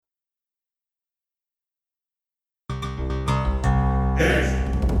East,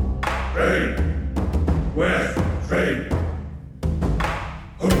 train, west, train.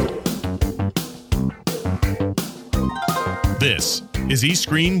 This is East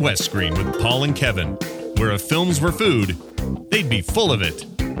Screen, West Screen with Paul and Kevin, where if films were food, they'd be full of it.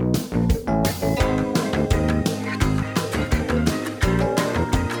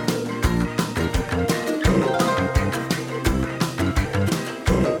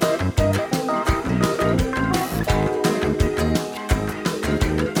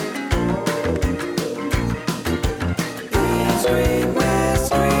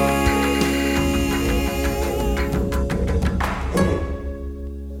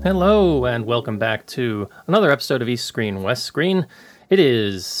 Hello, and welcome back to another episode of East Screen, West Screen. It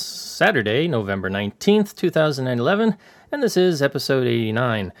is Saturday, November 19th, 2011, and this is episode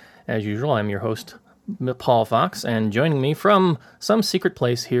 89. As usual, I'm your host, Paul Fox, and joining me from some secret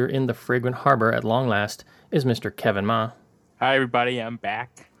place here in the Fragrant Harbor at long last is Mr. Kevin Ma. Hi, everybody. I'm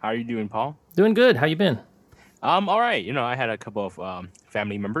back. How are you doing, Paul? Doing good. How you been? All right. I had a couple of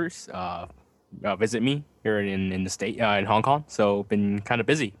family members visit me here in the state, in Hong Kong. So been kind of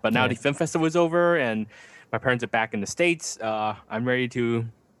busy. But now the film festival is over and my parents are back in the States. I'm ready to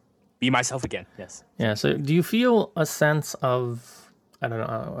be myself again. Yes. Yeah. So do you feel a sense of, I don't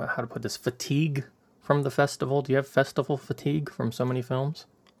know how to put this, fatigue from the festival? Do you have festival fatigue from so many films?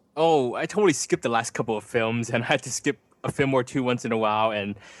 Oh, I totally skipped the last couple of films and I had to skip a film or two once in a while,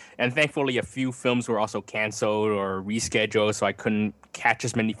 and thankfully a few films were also canceled or rescheduled, so I couldn't catch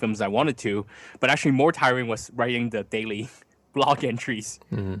as many films as I wanted to. But actually more tiring was writing the daily blog entries,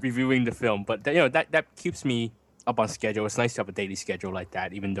 reviewing the film. But that keeps me up on schedule. It's nice to have a daily schedule like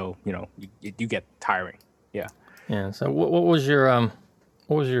that, even though you do get tiring. Yeah. So what was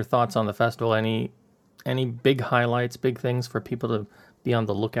your thoughts on the festival? Any big highlights, big things for people to be on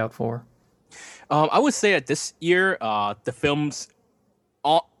the lookout for? I would say that this year, the films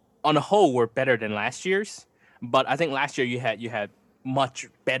on the whole were better than last year's. But I think last year you had much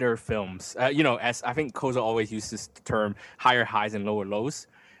better films. As I think Koza always uses the term higher highs and lower lows.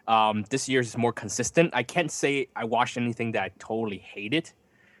 This year's is more consistent. I can't say I watched anything that I totally hated,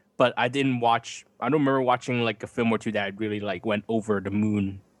 but I don't remember watching like a film or two that I really like went over the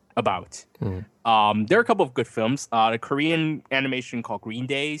moon about. There are a couple of good films. The Korean animation called Green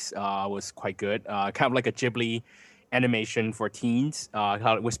Days was quite good. Kind of like a Ghibli animation for teens,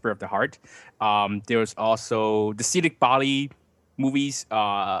 called Whisper of the Heart. There was also the Silik Bali movies.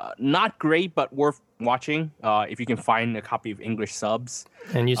 Not great, but worth watching if you can find a copy of English subs.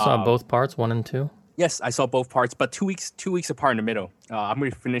 And you saw both parts, 1 and 2? Yes, I saw both parts, but 2 weeks apart in the middle. I'm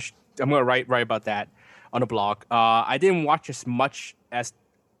gonna write about that on the blog. I didn't watch as much as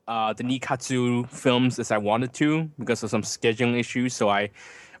the Nikatsu films as I wanted to because of some scheduling issues. So I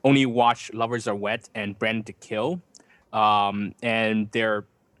only watched Lovers Are Wet and Branded to Kill. And they're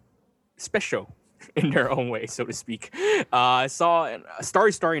special in their own way, so to speak. I saw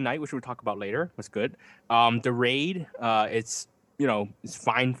Starry Night, which we'll talk about later, was good. The Raid, it's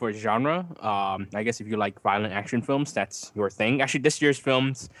fine for genre. I guess if you like violent action films, that's your thing. Actually, this year's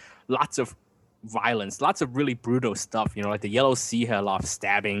films, lots of violence, lots of really brutal stuff, like the Yellow Sea had a lot of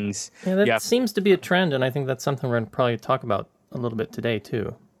stabbings. Yeah, that seems to be a trend, and I think that's something we're going to probably talk about a little bit today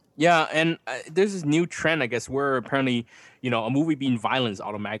too. Yeah, and there's this new trend, I guess, where apparently, a movie being violent is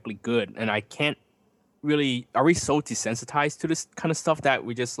automatically good, and I can't really, are we so desensitized to this kind of stuff that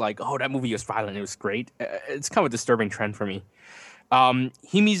we just like, oh, that movie was violent, it was great? It's kind of a disturbing trend for me.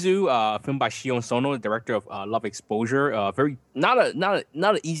 Himizu, a film by Shion Sono, the director of Love Exposure, very not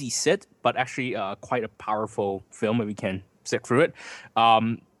an easy sit, but actually quite a powerful film if we can sit through it.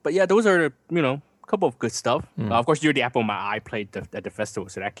 But yeah, those are a couple of good stuff. Of course, You're the Apple of My Eye played at the festival,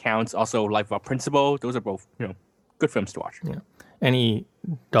 so that counts. Also, Life Without Principle. Those are both good films to watch. Yeah. Any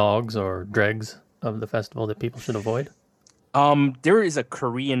dogs or dregs of the festival that people should avoid? There is a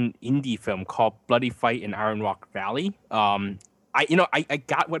Korean indie film called Bloody Fight in Iron Rock Valley. I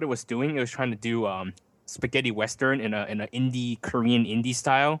got what it was doing. It was trying to do spaghetti western in an Korean indie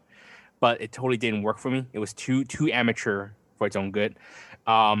style, but it totally didn't work for me. It was too amateur for its own good.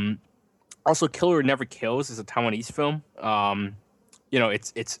 Also, Killer Never Kills is a Taiwanese film.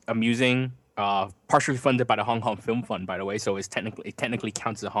 It's amusing. Partially funded by the Hong Kong Film Fund, by the way, so it technically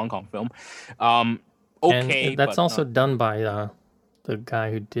counts as a Hong Kong film. And that's also done by the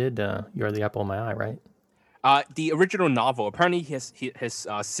guy who did You're the Apple of My Eye, right? The original novel, apparently his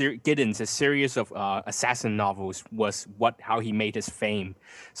Giddens, his series of assassin novels was how he made his fame.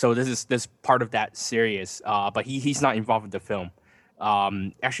 So this is part of that series, but he's not involved with the film.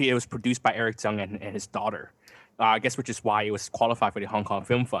 Actually, it was produced by Eric Tsang and his daughter. I guess which is why it was qualified for the Hong Kong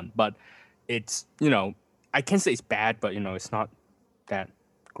Film Fund. But it's, I can't say it's bad, but, it's not that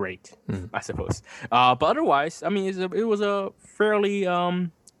great, I suppose. But otherwise, I mean, it was a fairly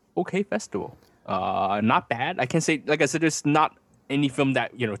okay festival. Not bad. I can say, like I said, there's not any film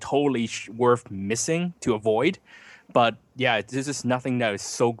that totally worth missing to avoid. But yeah, this is nothing that is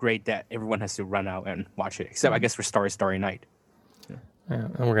so great that everyone has to run out and watch it. Except I guess for Starry Night. Yeah,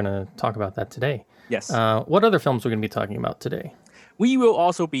 and we're going to talk about that today. Yes. What other films are we going to be talking about today? We will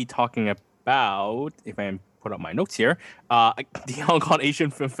also be talking about, if I put up my notes here, the Hong Kong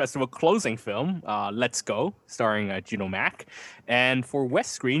Asian Film Festival closing film, Let's Go, starring Gino Mack. And for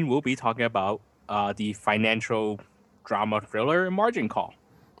West Screen, we'll be talking about the financial drama thriller Margin Call.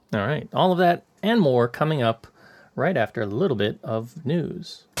 All right. All of that and more coming up right after a little bit of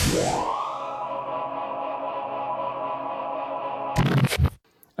news.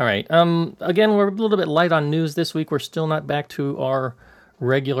 All right. Again, we're a little bit light on news this week. We're still not back to our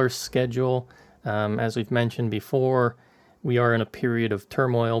regular schedule. As we've mentioned before, we are in a period of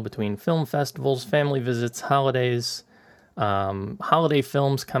turmoil between film festivals, family visits, holidays, holiday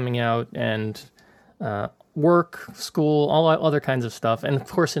films coming out, and work, school, all other kinds of stuff. And of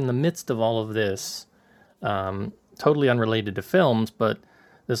course, in the midst of all of this, totally unrelated to films, but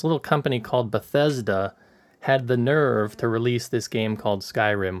this little company called Bethesda had the nerve to release this game called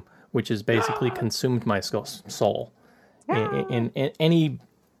Skyrim, which has basically consumed my soul. In any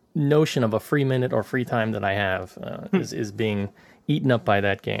notion of a free minute or free time that I have is being eaten up by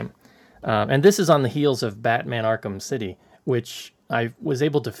that game. And this is on the heels of Batman Arkham City, which I was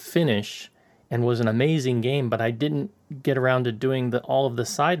able to finish and was an amazing game, but I didn't get around to doing all of the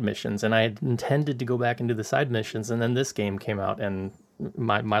side missions, and I had intended to go back and do the side missions, and then this game came out, and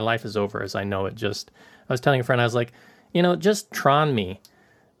my life is over as I know it. I was telling a friend, I was like, just Tron me,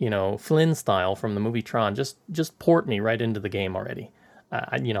 Flynn style from the movie Tron, just port me right into the game already.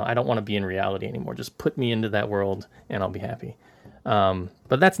 I don't want to be in reality anymore. Just put me into that world, and I'll be happy.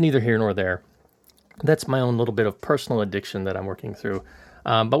 But that's neither here nor there. That's my own little bit of personal addiction that I'm working through.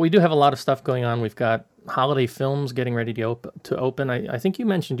 But we do have a lot of stuff going on. We've got holiday films getting ready to open. I think you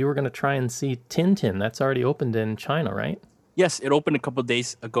mentioned you were going to try and see Tintin. That's already opened in China, right? Yes, it opened a couple of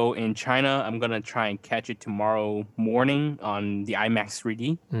days ago in China. I'm going to try and catch it tomorrow morning on the IMAX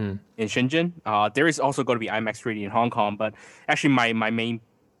 3D in Shenzhen. There is also going to be IMAX 3D in Hong Kong, but actually my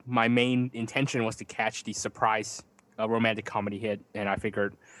main intention was to catch the surprise romantic comedy hit, and I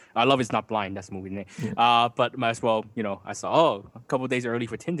figured Love Is Not Blind, that's the movie name. But might as well, I saw, a couple of days early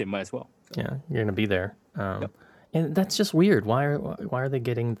for Tintin, might as well. Yeah, you're going to be there. And that's just weird. Why are they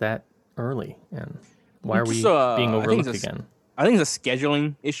getting that early? And why are we being overlooked again? I think it's a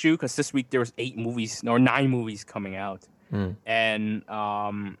scheduling issue, because this week there was 9 movies coming out. And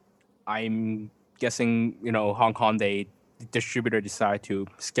I'm guessing, Hong Kong, the distributor decided to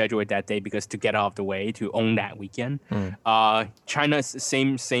schedule it that day because to get out of the way, to own that weekend. China is the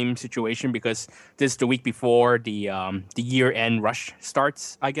same situation, because this is the week before the year-end rush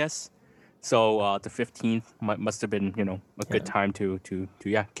starts, I guess. So the 15th must have been, a good time to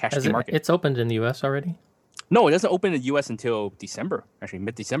catch the market. It's opened in the U.S. already? No, it doesn't open in the U.S. until December, actually,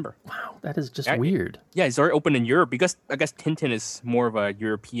 mid-December. Wow, that is just weird. Yeah, it's already open in Europe, because I guess Tintin is more of a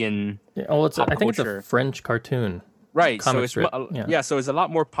European I think it's a French cartoon. Right, so it's strip. So it's a lot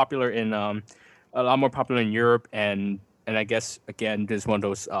more popular in Europe, and I guess again there's one of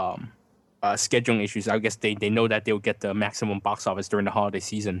those scheduling issues. I guess they know that they'll get the maximum box office during the holiday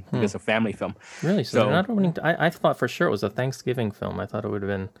season because of family film. Really? So they're not opening. I thought for sure it was a Thanksgiving film. I thought it would have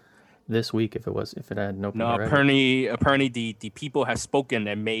been this week if it hadn't opened already. Apparently the people have spoken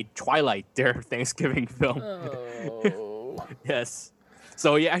and made Twilight their Thanksgiving film. Oh. Yes.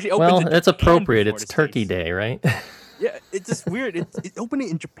 So yeah, actually opened. Well, that's appropriate. It's Turkey Day, right? Yeah, it's just weird. It opened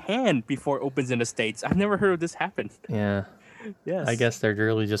in Japan before it opens in the States. I've never heard of this happen. Yeah. Yes. I guess they're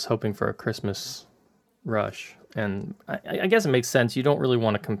really just hoping for a Christmas rush. And I guess it makes sense. You don't really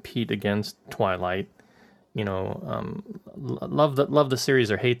want to compete against Twilight. Love the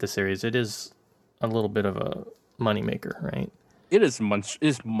series or hate the series. It is a little bit of a moneymaker, right? It is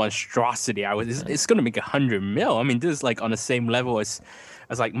monstrosity. It's going to make $100 million. I mean, this is like on the same level as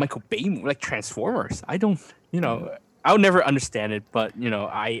like Michael Bay, like Transformers. I don't, I'll never understand it, but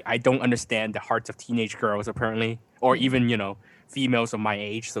I don't understand the hearts of teenage girls apparently, or even females of my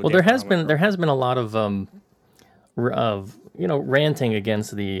age. So there has been a lot of ranting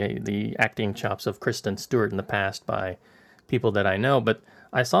against the acting chops of Kristen Stewart in the past by people that I know, but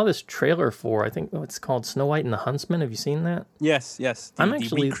I saw this trailer for, I think it's called Snow White and the Huntsman. Have you seen that? Yes.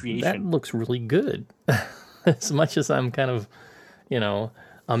 That looks really good. As much as I'm kind of,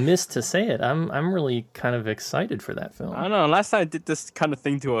 amiss to say it. I'm really kind of excited for that film. I don't know. Last time I did this kind of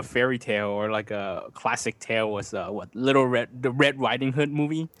thing to a fairy tale or like a classic tale was the Red Riding Hood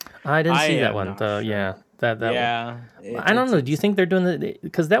movie. I didn't see that am one. not The sure. yeah, that one. Yeah. I don't know. Do you think they're doing that?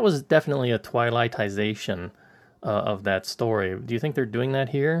 Because that was definitely a Twilightization of that story. Do you think they're doing that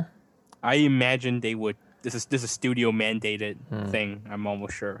here? I imagine they would. This is studio mandated thing. I'm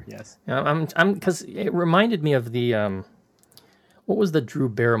almost sure. Yes. I'm because it reminded me of the what was the Drew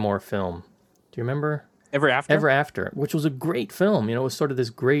Barrymore film? Do you remember? Ever After. Ever After, which was a great film. You know, it was sort of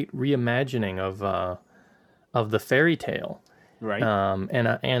this great reimagining of the fairy tale. Right.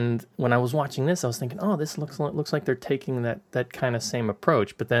 And when I was watching this, I was thinking, oh, this looks like they're taking that kind of same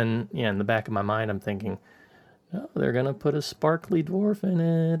approach. But then, yeah, in the back of my mind, I'm thinking, oh, they're gonna put a sparkly dwarf in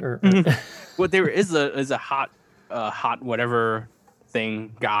it, or Well, there is a hot whatever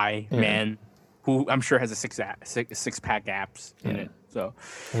thing guy man who I'm sure has a six pack abs in it. So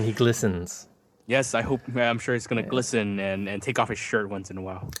and he glistens. yes, I'm sure it's gonna glisten and take off his shirt once in a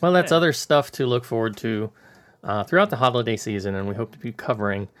while. Well, that's other stuff to look forward to throughout the holiday season, and we hope to be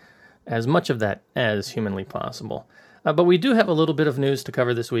covering as much of that as humanly possible. But we do have a little bit of news to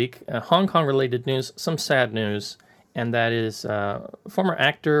cover this week. Hong Kong-related news, some sad news, and that is former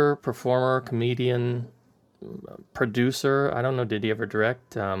actor, performer, comedian, producer. I don't know, did he ever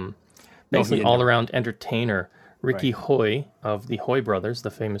direct? Basically he all-around entertainer. Ricky Hoy of the Hoy Brothers, the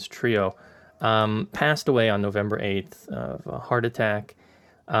famous trio, passed away on November 8th of a heart attack.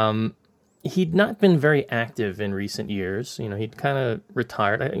 He'd not been very active in recent years. You know, he'd kind of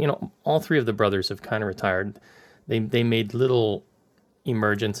retired. You know, all three of the brothers have kind of retired. They made little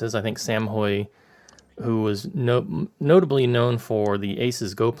emergences. I think Sam Hoy, who was notably known for the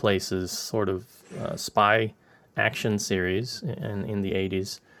Aces Go Places sort of spy action series in the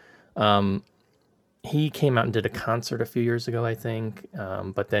 80s, he came out and did a concert a few years ago, I think,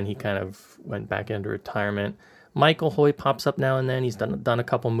 but then he kind of went back into retirement. Michael Hoy pops up now and then. He's done a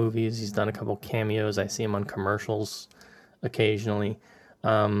couple movies. He's done a couple cameos. I see him on commercials occasionally.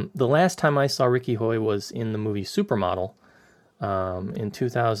 The last time I saw Ricky Hoy was in the movie Supermodel in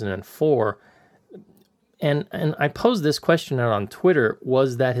 2004. And I posed this question out on Twitter,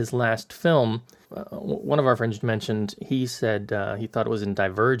 was that his last film? One of our friends mentioned, he said he thought it was in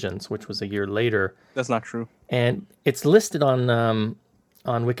Divergence, which was a year later. That's not true. And it's listed on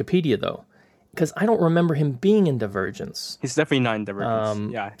Wikipedia, though, because I don't remember him being in Divergence. He's definitely not in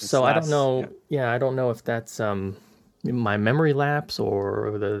Divergence. So I don't know. Yeah, I don't know if that's my memory lapse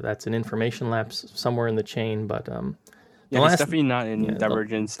or that's an information lapse somewhere in the chain. But he's definitely not in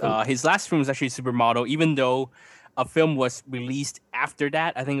Divergence. His last film was actually Supermodel, even though a film was released after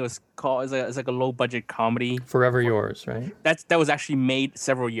that. I think it was called it's like a low budget comedy. Forever Yours, right? That was actually made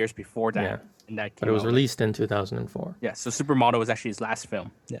several years before that. Yeah. And that but it was released in 2004. Yeah, so Supermodel was actually his last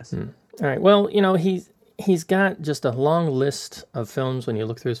film. Yes. All right. Well, you know, he's got just a long list of films when you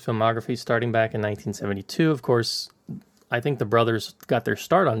look through his filmography, starting back in 1972. Of course, I think the brothers got their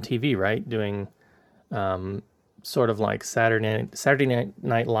start on TV, right? Doing sort of like Saturday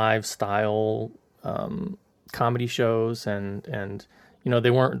Night Live style comedy shows, and you know,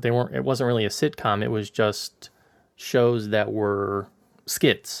 they weren't. It wasn't really a sitcom. It was just shows that were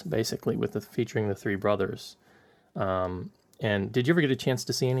skits, basically, featuring the three brothers. And did you ever get a chance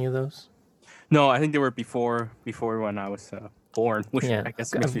to see any of those? No, I think they were before when I was born. Which I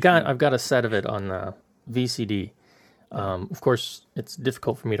guess I've got a set of it on VCD. Of course, it's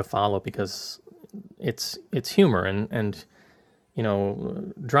difficult for me to follow because it's humor and you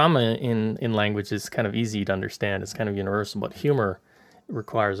know, drama in language is kind of easy to understand. It's kind of universal, but humor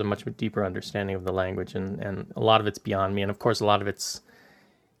requires a much deeper understanding of the language, and a lot of it's beyond me. And of course, a lot of it's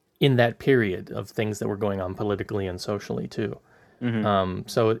in that period of things that were going on politically and socially too.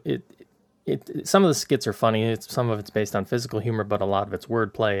 So it some of the skits are funny. Some of it's based on physical humor, but a lot of it's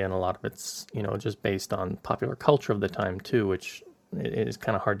wordplay, and a lot of it's, you know, just based on popular culture of the time too, which it is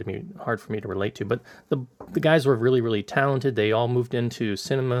kind of hard for me to relate to. But the guys were really, really talented. They all moved into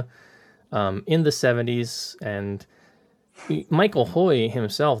cinema in the 70s, and Michael Hoy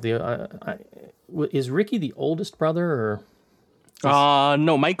himself, is Ricky the oldest brother, or?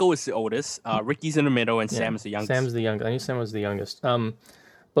 No, Michael is the oldest. Ricky's in the middle, and Sam is the youngest. Sam's the youngest. I knew Sam was the youngest.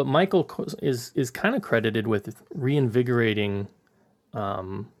 But Michael is kind of credited with reinvigorating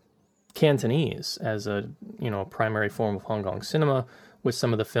Cantonese as a, you know, primary form of Hong Kong cinema with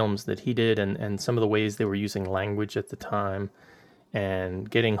some of the films that he did, and some of the ways they were using language at the time,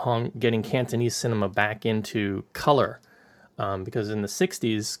 and getting Cantonese cinema back into color, because in the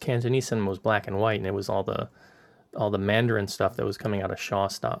 60s Cantonese cinema was black and white, and it was all the Mandarin stuff that was coming out of Shaw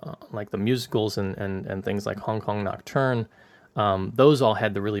style, like the musicals and things like Hong Kong Nocturne. those all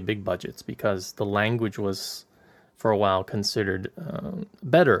had the really big budgets because the language was, for a while, considered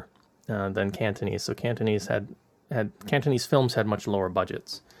better than Cantonese. So Cantonese Cantonese films had much lower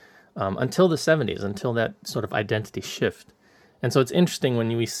budgets until the 70s, until that sort of identity shift. And so it's interesting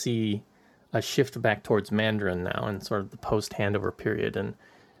when we see a shift back towards Mandarin now and sort of the post-handover period and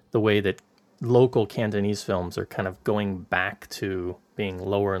the way that local Cantonese films are kind of going back to being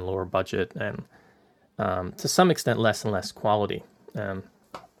lower and lower budget and to some extent less and less quality. And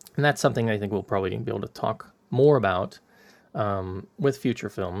that's something I think we'll probably be able to talk more about with future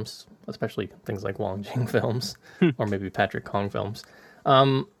films, especially things like Wong Jing films or maybe Patrick Kong films.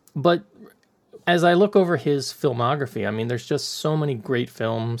 But as I look over his filmography, I mean, there's just so many great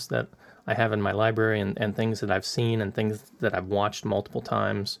films that I have in my library and things that I've seen and things that I've watched multiple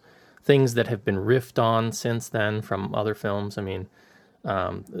times, things that have been riffed on since then from other films. I mean,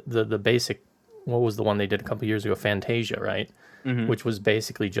 the basic, what was the one they did a couple years ago? Fantasia, right? Mm-hmm. Which was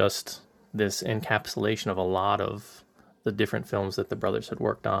basically just this encapsulation of a lot of the different films that the brothers had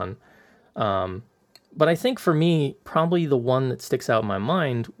worked on. But I think for me, probably the one that sticks out in my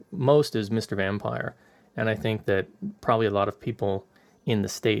mind most is Mr. Vampire. And I think that probably a lot of people in the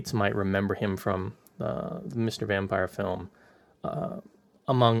States might remember him from the Mr. Vampire film,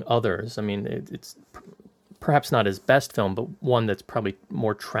 among others. I mean, it's perhaps not his best film, but one that's probably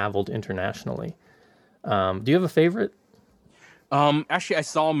more traveled internationally. Do you have a favorite? Actually, I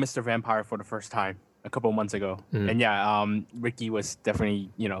saw Mr. Vampire for the first time a couple of months ago. And yeah, Ricky was definitely,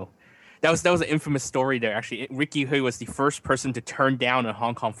 that was an infamous story there. Actually, Ricky Hui was the first person to turn down a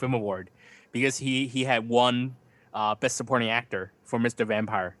Hong Kong Film Award because he had won Best Supporting Actor for Mr.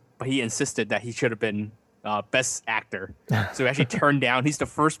 Vampire, but he insisted that he should have been Best Actor. So he actually turned down. He's the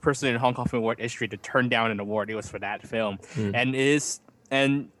first person in Hong Kong Film Award history to turn down an award. It was for that film, and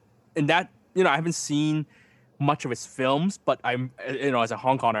that I haven't seen much of his films, but I'm as a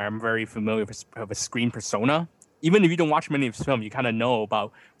Hong Konger, I'm very familiar with his screen persona. Even if you don't watch many of his films, you kind of know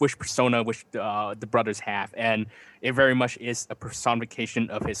about which persona the brothers have, and it very much is a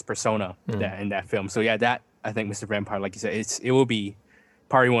personification of his persona in that film. So yeah, that I think Mr. Vampire, like you said, it will be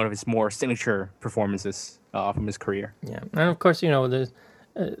probably one of his more signature performances from his career. Yeah, and of course, there's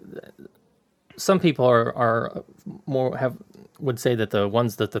some people are more would say that the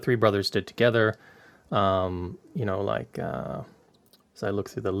ones that the three brothers did together, like as I look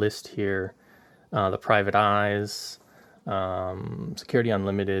through the list here. The Private Eyes, Security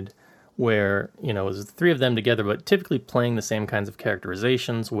Unlimited, where, it was the three of them together, but typically playing the same kinds of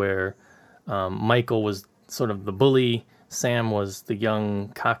characterizations where Michael was sort of the bully, Sam was the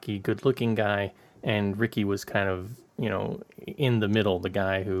young, cocky, good-looking guy, and Ricky was kind of, in the middle, the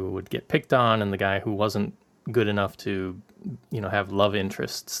guy who would get picked on and the guy who wasn't good enough to, have love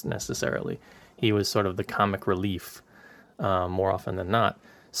interests necessarily. He was sort of the comic relief more often than not.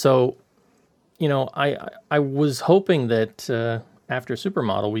 So, I was hoping that after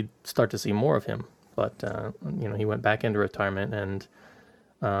Supermodel, we'd start to see more of him. But, he went back into retirement and,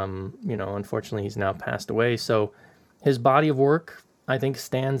 unfortunately he's now passed away. So his body of work, I think,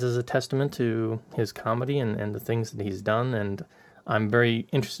 stands as a testament to his comedy and the things that he's done. And I'm very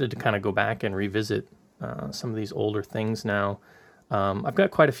interested to kind of go back and revisit some of these older things now. I've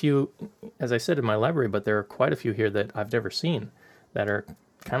got quite a few, as I said, in my library, but there are quite a few here that I've never seen that are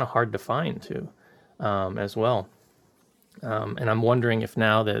kind of hard to find too, as well. And I'm wondering if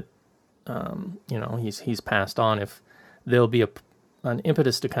now that, he's passed on, if there'll be an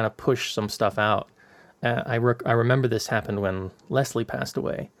impetus to kind of push some stuff out. I remember this happened when Leslie passed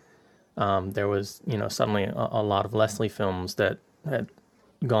away. There was, suddenly a lot of Leslie films that had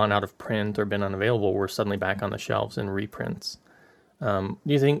gone out of print or been unavailable were suddenly back on the shelves in reprints. Do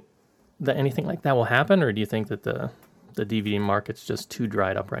you think that anything like that will happen, or do you think that the DVD market's just too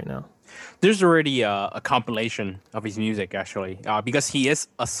dried up right now? There's already a compilation of his music, actually, because he is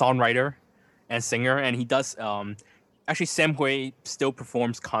a songwriter and singer, and he does. Actually, Sam Hui still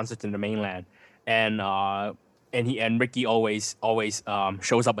performs concerts in the mainland, and Ricky always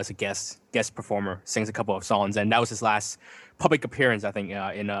shows up as a guest performer, sings a couple of songs, and that was his last public appearance, I think,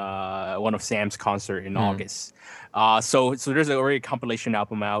 in one of Sam's concert in August. So there's already a compilation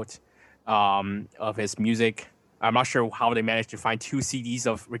album out of his music. I'm not sure how they managed to find 2 CDs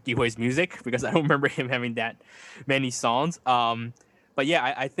of Ricky Hui's music because I don't remember him having that many songs. But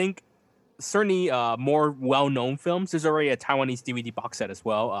yeah, I think certainly more well-known films. There's already a Taiwanese DVD box set as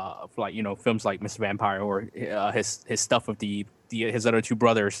well, of films like Mr. Vampire or his stuff with his other 2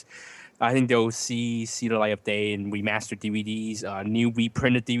 brothers. I think they'll see the light of day in remastered DVDs, new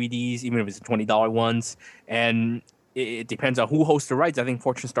reprinted DVDs, even if it's $20 ones. And it depends on who hosts the rights. I think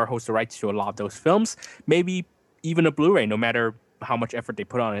Fortune Star hosts the rights to a lot of those films. Maybe even a Blu-ray. No matter how much effort they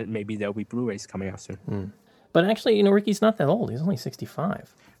put on it, maybe there'll be Blu-rays coming out soon. But actually, Ricky's not that old. He's only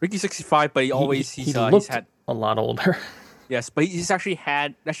 65. Ricky's 65, but He's he's had a lot older. Yes, but he's actually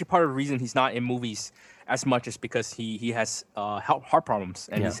part of the reason he's not in movies as much is because he has heart problems,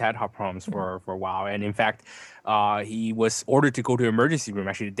 and he's had heart problems for a while. And in fact, he was ordered to go to the emergency room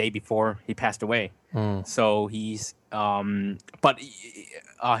actually the day before he passed away. So he's but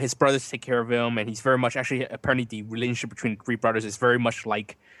his brothers take care of him, and he's very much actually apparently the relationship between the three brothers is very much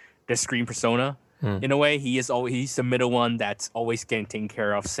like the Scream persona. In a way, he's the middle one that's always getting taken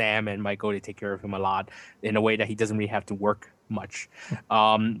care of. Sam and Michael, they take care of him a lot in a way that he doesn't really have to work much.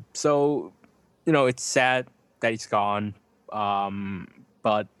 So, it's sad that he's gone.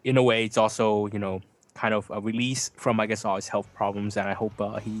 But in a way, it's also, kind of a release from, I guess, all his health problems. And I hope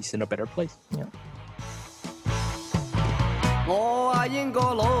he's in a better place. Yeah. 我阿英個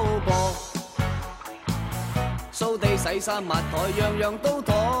老婆，掃地洗衫抹台樣樣都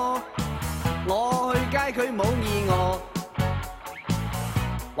妥。我去街佢冇意我，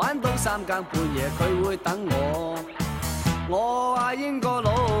玩到3更半夜佢會等我。我阿英個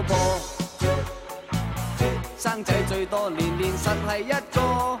老婆，生仔最多年年實係一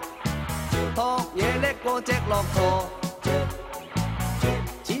個，托嘢叻過隻駱駝，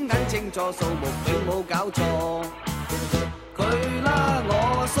錢銀清楚數目並冇搞錯。佢啦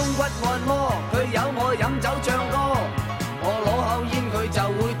我鬆骨按摩，佢有我飲酒唱歌，我攞口煙佢就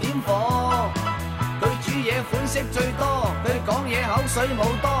會點火。佢煮嘢款式最多，佢講嘢口水冇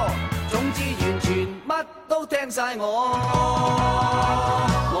多，總之完全乜都聽晒我。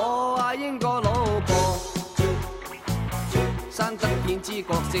我阿英個老婆，生得天知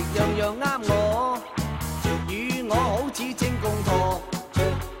國食樣樣啱我，與我好似精公陀。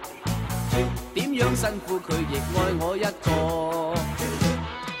點樣辛苦佢亦愛我一個。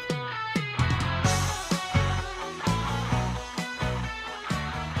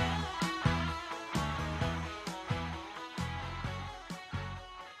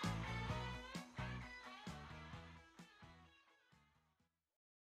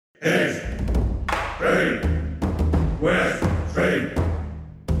East, Train, West, Train.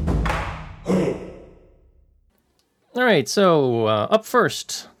 Who? All right, so up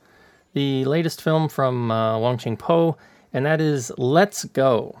first, the latest film from Wong Ching-po, and that is Let's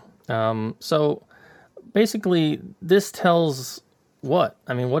Go. So basically, this tells what?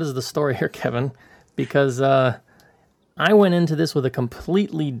 I mean, what is the story here, Kevin? Because I went into this with a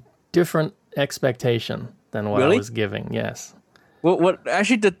completely different expectation than what I was giving. Yes. Well, what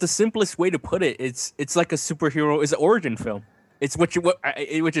actually the simplest way to put it, it's like a superhero, it's an origin film. It's which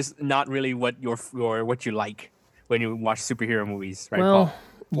is not really what what you like when you watch superhero movies, right? Well,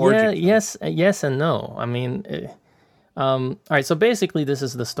 yes and no. I mean, all right. So basically, this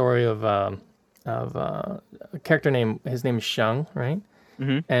is the story of a character his name is Shang, right?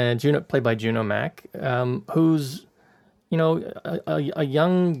 Mm-hmm. And Juno, played by Juno Mack, who's a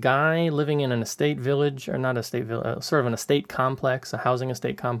young guy living in an estate village, or not estate village, sort of an estate complex, a housing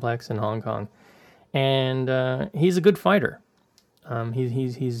estate complex in Hong Kong, and he's a good fighter.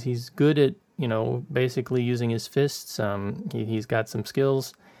 He's good at basically using his fists. He's got some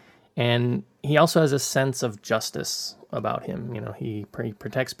skills, and he also has a sense of justice about him. He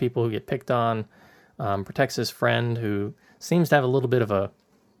protects people who get picked on, protects his friend who seems to have a little bit of a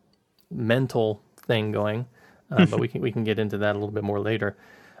mental thing going. But we can get into that a little bit more later.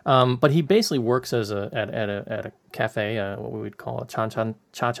 But he basically works at a cafe, what we would call a cha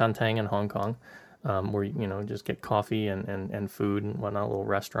chan tang in Hong Kong, where just get coffee and food and whatnot, a little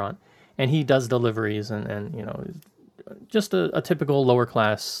restaurant. And he does deliveries and just a typical lower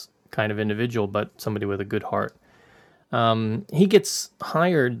class kind of individual, but somebody with a good heart. He gets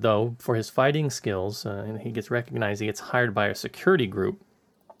hired though for his fighting skills, and he gets recognized. He gets hired by a security group,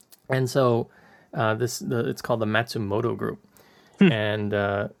 and so. It's called the Matsumoto Group, and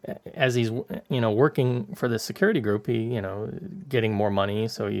as he's working for this security group, he getting more money,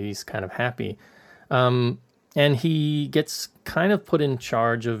 so he's kind of happy, and he gets kind of put in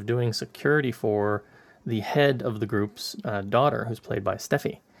charge of doing security for the head of the group's daughter, who's played by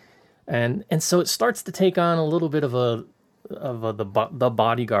Steffi, and so it starts to take on a little bit of the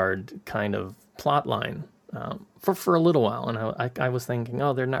bodyguard kind of plot line. For a little while, and I was thinking,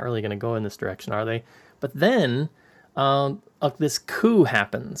 oh, they're not really going to go in this direction, are they? But then this coup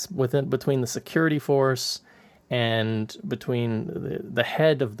happens between the security force and between the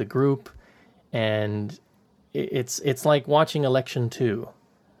head of the group, and it's like watching Election 2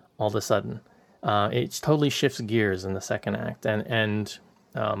 all of a sudden. It totally shifts gears in the second act, and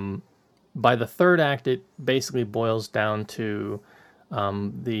by the third act, it basically boils down to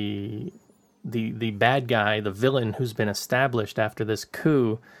the bad guy, the villain who's been established after this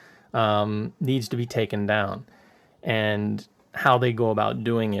coup, needs to be taken down, and how they go about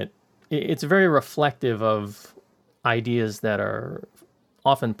doing it. It's very reflective of ideas that are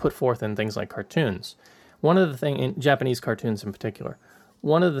often put forth in things like cartoons. One of the things, in Japanese cartoons in particular,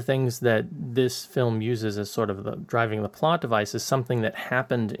 one of the things that this film uses as sort of the driving the plot device is something that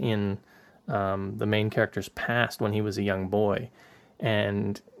happened in the main character's past when he was a young boy,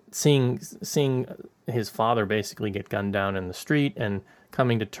 and seeing his father basically get gunned down in the street and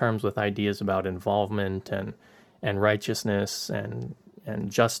coming to terms with ideas about involvement and righteousness and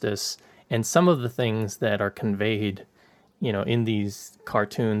justice, and some of the things that are conveyed, in these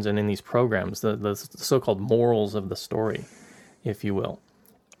cartoons and in these programs, the so-called morals of the story, if you will.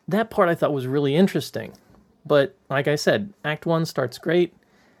 That part I thought was really interesting. But like I said, Act 1 starts great.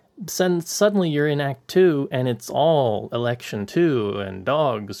 Suddenly you're in Act 2 and it's all Election 2 and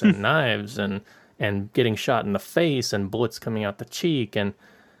dogs and knives and getting shot in the face and bullets coming out the cheek. And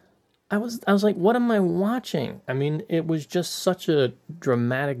I was like, what am I watching? I mean, it was just such a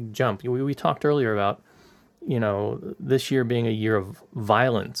dramatic jump. We talked earlier about, this year being a year of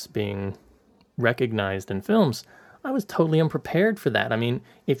violence being recognized in films. I was totally unprepared for that. I mean,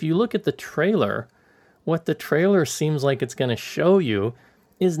 if you look at the trailer, what the trailer seems like it's going to show you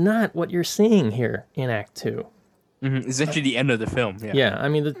is not what you're seeing here in Act 2. Mm-hmm. It's actually the end of the film. Yeah, I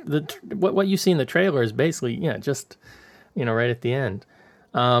mean, what you see in the trailer is basically, just, right at the end.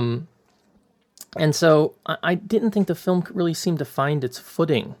 And so I didn't think the film really seemed to find its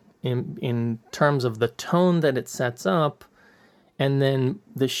footing in terms of the tone that it sets up, and then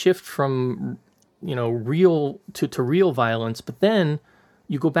the shift from real to real violence. But then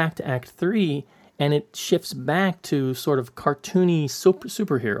you go back to Act 3 and it shifts back to sort of cartoony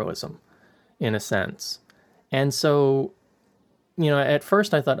superheroism in a sense. And so, at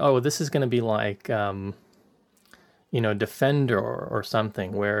first I thought, oh, this is going to be like, Defender or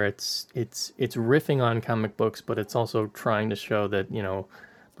something, where it's riffing on comic books, but it's also trying to show that,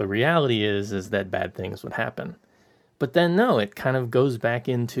 the reality is that bad things would happen. But then no, it kind of goes back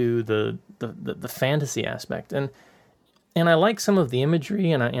into the fantasy aspect, and I like some of the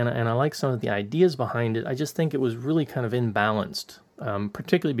imagery, and I like some of the ideas behind it. I just think it was really kind of imbalanced,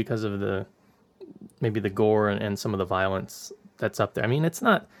 particularly because of maybe the gore and some of the violence that's up there. I mean, it's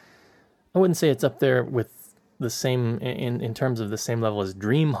not. I wouldn't say it's up there with the same in terms of the same level as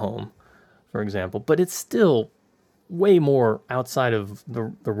Dream Home, for example, but it's still way more outside of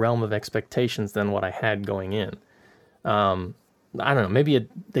the realm of expectations than what I had going in. I don't know, maybe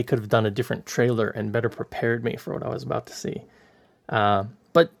they could have done a different trailer and better prepared me for what I was about to see.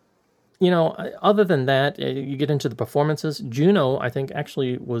 But, other than that, you get into the performances. Juno, I think,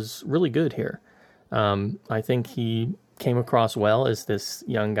 actually was really good here. I think he came across well as this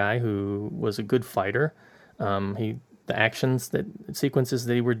young guy who was a good fighter. The actions sequences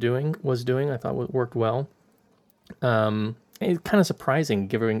that he was doing, I thought worked well. It's kind of surprising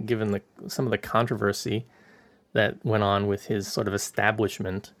given some of the controversy that went on with his sort of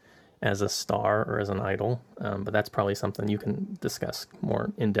establishment as a star or as an idol. But that's probably something you can discuss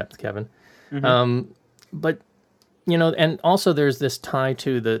more in depth, Kevin. Mm-hmm. But, and also there's this tie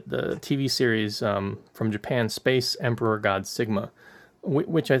to the TV series from Japan, Space Emperor God Sigma,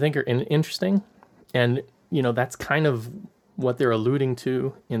 which I think are interesting. And, that's kind of what they're alluding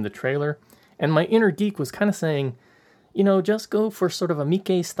to in the trailer. And my inner geek was kind of saying, just go for sort of a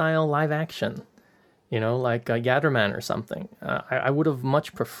Miike-style live action. Like Yatterman or something. I would have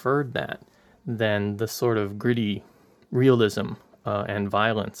much preferred that than the sort of gritty realism and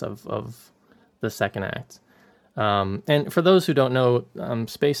violence of the second act. And for those who don't know,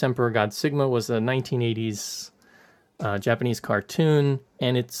 Space Emperor God Sigma was a 1980s Japanese cartoon,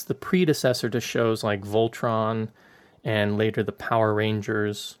 and it's the predecessor to shows like Voltron and later the Power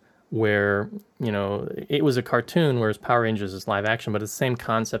Rangers, where, it was a cartoon, whereas Power Rangers is live action, but it's the same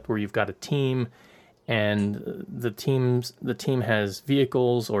concept where you've got a team, and the team has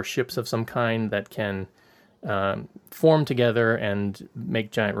vehicles or ships of some kind that can form together and make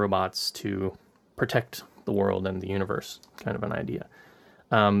giant robots to protect the world and the universe, kind of an idea.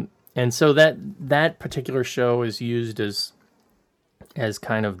 And so that particular show is used as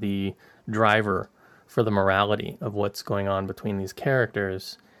kind of the driver for the morality of what's going on between these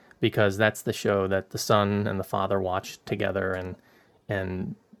characters, because that's the show that the son and the father watched together,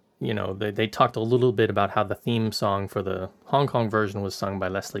 and they talked a little bit about how the theme song for the Hong Kong version was sung by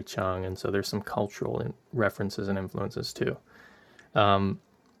Leslie Cheung, and so there's some cultural references and influences too.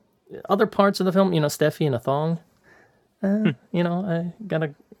 Other parts of the film, Steffi in a thong, I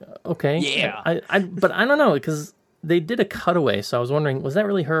gotta okay. Yeah. But I don't know, because they did a cutaway, so I was wondering, was that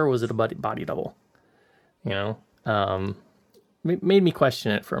really her or was it a body double? You know, made me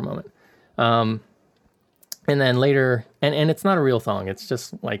question it for a moment. And then later, and it's not a real thong. It's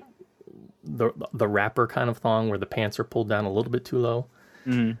just like the rapper kind of thong where the pants are pulled down a little bit too low.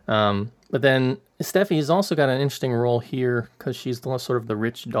 But then Steffi has also got an interesting role here because she's sort of the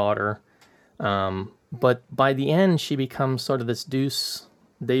rich daughter. But by the end, she becomes sort of this Deus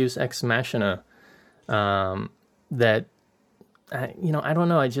ex machina that, you know, I don't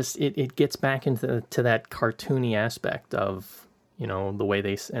know. It gets back into that cartoony aspect of, you know, the way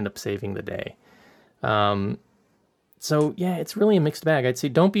they end up saving the day. So yeah, it's really a mixed bag. I'd say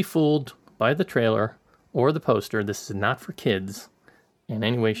don't be fooled by the trailer or the poster. This is not for kids in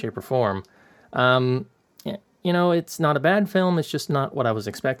any way, shape, or form. You know, it's not a bad film. It's just not what I was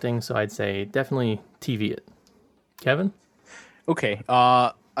expecting. So I'd say definitely TV it. Kevin? Okay.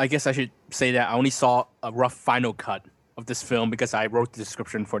 I guess I should say that I only saw a rough final cut of this film because I wrote the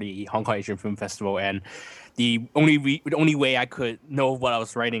description for the Hong Kong Asian Film Festival, and the only way I could know what I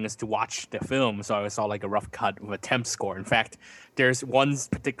was writing is to watch the film. So I saw like a rough cut with a temp score. In fact, there's one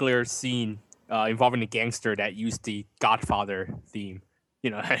particular scene involving a gangster that used the Godfather theme. You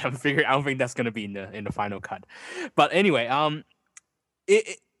know, I don't think that's gonna be in the final cut. But anyway,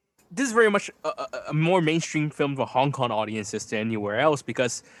 this is very much a more mainstream film for Hong Kong audiences than anywhere else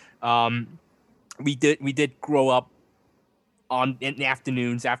because we did grow up in the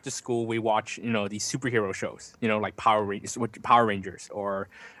afternoons after school. We watch, you know, these superhero shows, you know, like Power Rangers, or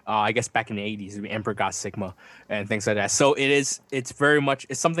I guess back in the 80s, Emperor God Sigma and things like that. So it's very much,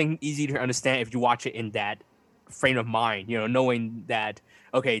 it's something easy to understand if you watch it in that frame of mind, you know, knowing that,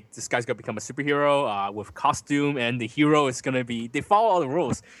 okay, this guy's gonna become a superhero with costume, and the hero is gonna be, they follow all the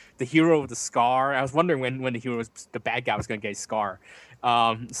rules. The hero with the scar, I was wondering when the bad guy was gonna get a scar.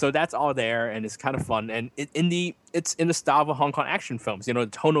 So that's all there, and it's kind of fun, and it's in the style of Hong Kong action films. You know,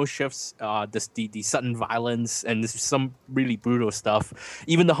 the tonal shifts, the sudden violence, and there's some really brutal stuff.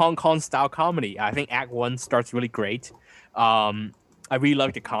 Even the Hong Kong style comedy, I think Act 1 starts really great. I really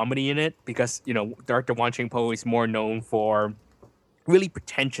like the comedy in it because, you know, director Wan Ching-po is more known for really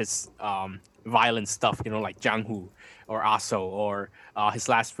pretentious violent stuff, you know, like Jiang Hu or Aso, or his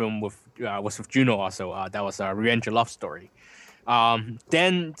last film was with Juno also. That was a Revenge of Love Story.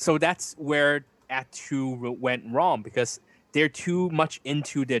 So that's where Act 2 went wrong because they're too much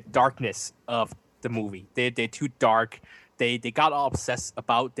into the darkness of the movie. They're too dark. They got all obsessed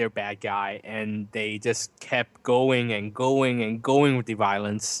about their bad guy, and they just kept going and going and going with the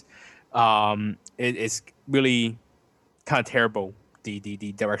violence. It's really kind of terrible, the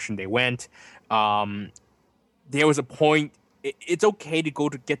direction they went. There was a point. It's okay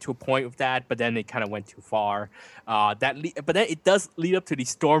to get to a point with that, but then it kind of went too far. But then it does lead up to the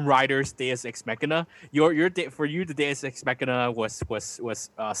Storm Riders Deus Ex Machina. For you, the Deus Ex Machina was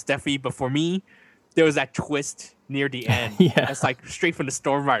Steffi, but for me, there was that twist near the end. Yeah. It's like straight from the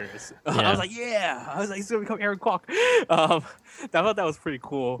Storm Riders. Yeah. I was like, it's gonna become Aaron Kwok. I thought that was pretty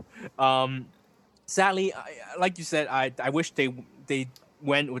cool. Sadly, like you said, I wish they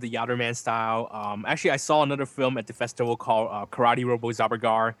went with the Yatterman style. Actually, I saw another film at the festival called Karate Robo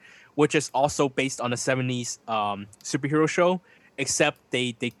Zabargar, which is also based on a 70s superhero show, except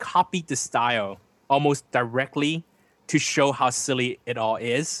they copied the style almost directly to show how silly it all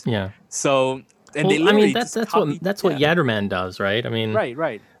is. Yeah. So, and well, they literally that's what Yatterman does, right? I mean,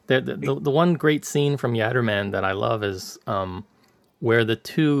 right. The one great scene from Yatterman that I love is where the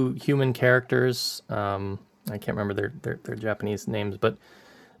two human characters, I can't remember their Japanese names, but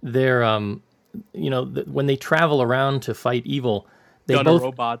they're when they travel around to fight evil, they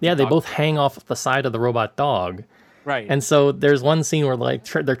both hang off the side of the robot dog. Right. And so there's one scene where like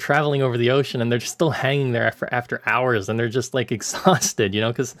they're traveling over the ocean and they're just still hanging there after hours, and they're just like exhausted,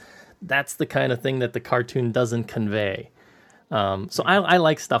 because that's the kind of thing that the cartoon doesn't convey. So I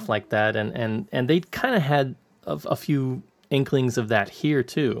like stuff like that, and they kind of had a few inklings of that here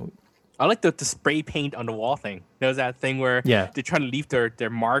too. I like the spray paint on the wall thing. There's that thing where they're trying to leave their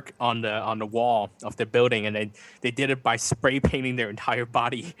mark on the wall of the building, and they did it by spray painting their entire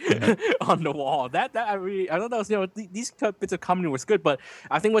body on the wall. That I thought that was, these bits of comedy was good, but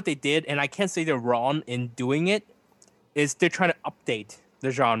I think what they did, and I can't say they're wrong in doing it, is they're trying to update the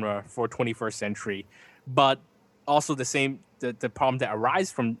genre for 21st century, but also the problem that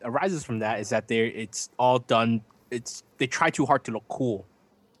arises from that is that it's all done. They try too hard to look cool.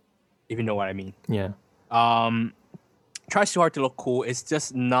 If you know what I mean. Yeah. Tries too hard to look cool. It's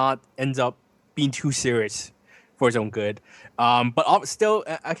just ends up being too serious for its own good. But still,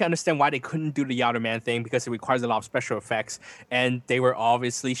 I can understand why they couldn't do the Yatterman thing, because it requires a lot of special effects, and they were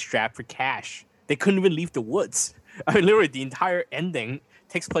obviously strapped for cash. they couldn't even leave the woods. I mean, literally, the entire ending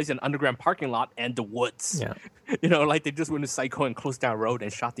takes place in an underground parking lot and the woods. Yeah. You know, like they just went to Psycho and closed down road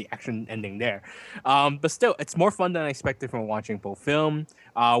and shot the action ending there. But still, it's more fun than I expected from watching both film.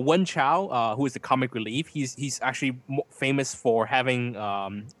 Wen Chao, who is the comic relief, he's actually famous for having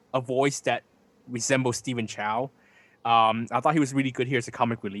a voice that resembles Stephen Chow. I thought he was really good here as a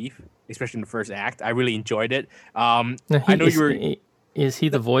comic relief, especially in the first act. I really enjoyed it. I know you were. Is he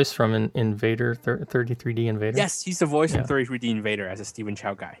the voice from Invader, 33D Invader? Yes, he's the voice from 33D Invader as a Stephen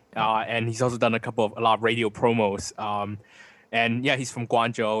Chow guy. And he's also done a lot of radio promos. And yeah, he's from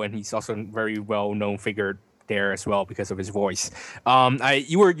Guangzhou, and he's also a very well-known figure there as well because of his voice.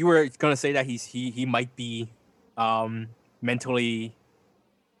 You were gonna say that he might be mentally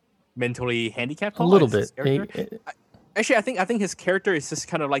handicapped. A little bit. Actually, I think his character is just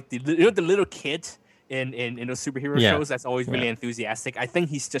kind of like the little kid in those superhero shows that's always really enthusiastic. I think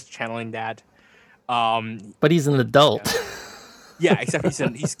he's just channeling that. But he's an adult. Yeah, except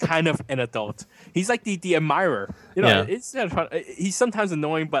he's kind of an adult. He's like the admirer. You know, it's he's sometimes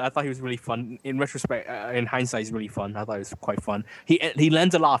annoying, but I thought he was really fun. In retrospect, in hindsight, he's really fun. I thought it was quite fun. He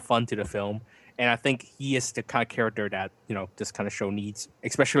lends a lot of fun to the film, and I think he is the kind of character that this kind of show needs,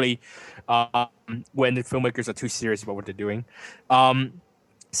 especially when the filmmakers are too serious about what they're doing.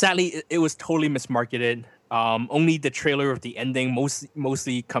 Sadly, it was totally mismarketed. Only the trailer of the ending,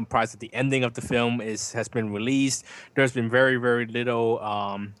 mostly comprised of the ending of the film, has been released. There's been very little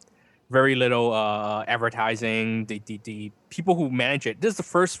advertising. The people who manage it. This is the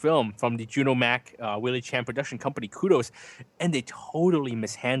first film from the Juno Mac Willie Chan production company. Kudos, and they totally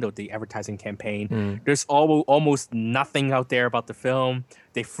mishandled the advertising campaign. There's almost nothing out there about the film.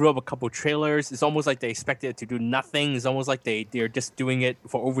 They threw up a couple trailers. It's almost like they expected it to do nothing. It's almost like they're just doing it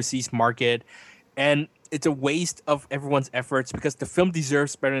for overseas market, and it's a waste of everyone's efforts because the film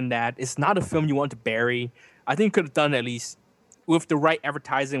deserves better than that. It's not a film you want to bury. I think you could have done at least with the right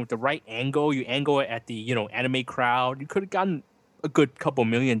advertising, with the right angle. You angle it at the anime crowd. You could have gotten a good couple $1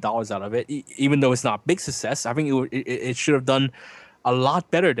 million out of it, even though it's not a big success. I think it should have done a lot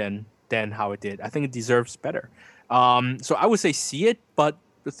better than how it did. I think it deserves better. So I would say see it, but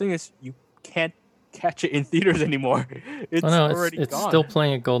the thing is you can't catch it in theaters anymore. It's already it's gone. still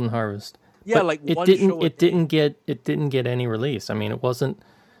playing at Golden Harvest. Yeah, but like it didn't get any release. I mean, it wasn't.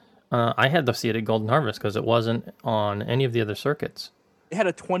 I had to see it at Golden Harvest because it wasn't on any of the other circuits. It had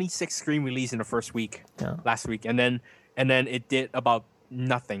a 26 screen release in the first week, last week, and then it did about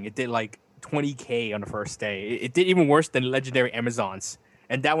nothing. It did like 20K on the first day. It did even worse than Legendary Amazons,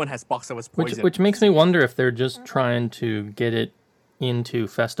 and that one has box office poison. Which makes me wonder if they're just trying to get it into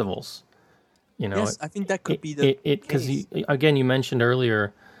festivals. Yes, I think that could be the because again, you mentioned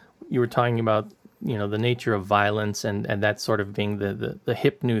earlier. You were talking about, the nature of violence and that sort of being the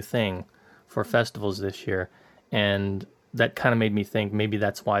hip new thing for festivals this year. And that kind of made me think maybe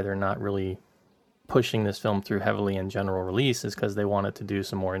that's why they're not really pushing this film through heavily in general release, is because they want it to do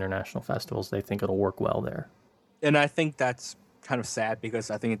some more international festivals. They think it'll work well there. And I think that's kind of sad because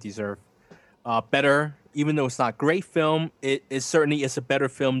I think it deserves better. Even though it's not a great film, it certainly is a better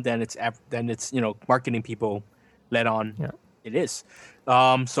film than its marketing people let on. Yeah. It is.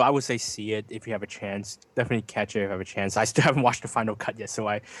 So I would say see it if you have a chance. Definitely catch it if you have a chance. I still haven't watched the final cut yet,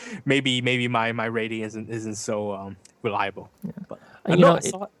 so maybe my rating isn't so reliable. Yeah. But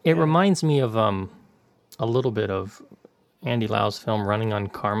it reminds me of a little bit of Andy Lau's film Running on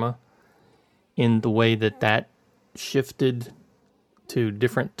Karma, in the way that shifted to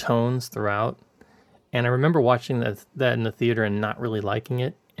different tones throughout. And I remember watching that in the theater and not really liking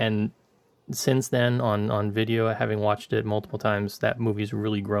it. And since then, on video, having watched it multiple times, that movie's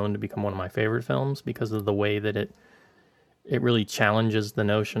really grown to become one of my favorite films because of the way that it really challenges the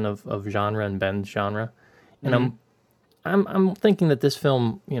notion of genre and bends genre. And I'm thinking that this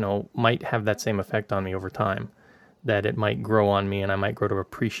film, might have that same effect on me over time, that it might grow on me and I might grow to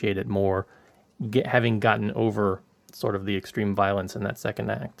appreciate it more, having gotten over sort of the extreme violence in that second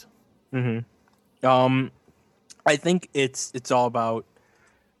act. I think it's all about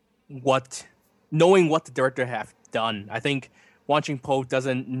knowing what the director have done. I think Wong Jing-po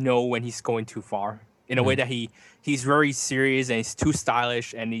doesn't know when he's going too far in a way that he's very serious and he's too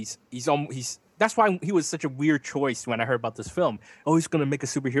stylish, and he's that's why he was such a weird choice when I heard about this film. Oh, he's gonna make a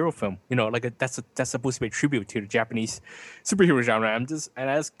superhero film, that's supposed to be a tribute to the Japanese superhero genre. I just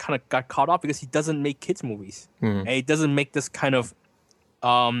kind of got caught off because he doesn't make kids movies and he doesn't make this kind of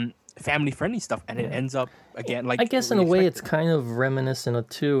family friendly stuff, and it ends up again like, I guess in a way it's kind of reminiscent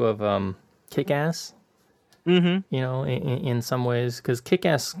too of Kick-Ass. In some ways, because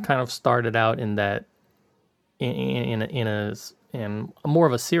Kick-Ass kind of started out in that in a more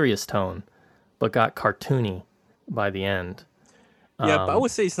of a serious tone, but got cartoony by the end. Yeah, but I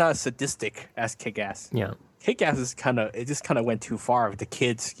would say it's not as sadistic as Kick-Ass. Yeah. Kick-Ass is it just kind of went too far with the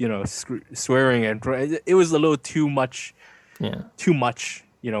kids, swearing and it was a little too much. Yeah. Too much,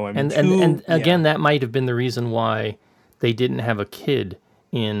 And again, that might have been the reason why they didn't have a kid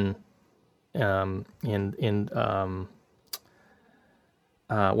in Wen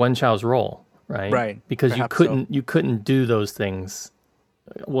Chao's role, right? Right. Because Perhaps you couldn't do those things.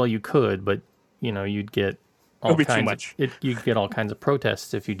 Well, you could, but you'd get all be too kinds much. You'd get all kinds of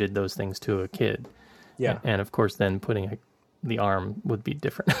protests if you did those things to a kid. Yeah. And of course, then putting the arm would be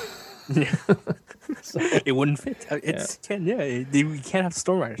different. Yeah. It wouldn't fit. We can't have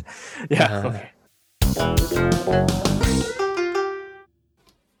Storm Riders. Yeah.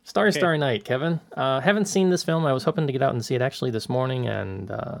 Starry Night, Kevin. Haven't seen this film. I was hoping to get out and see it actually this morning,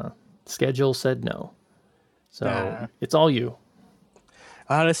 and schedule said no. So it's all you.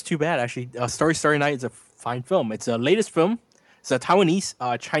 That's too bad, actually. Starry Night is a fine film. It's a latest film. It's a Taiwanese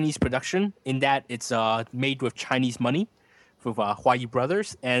Chinese production in that it's made with Chinese money, with Huayi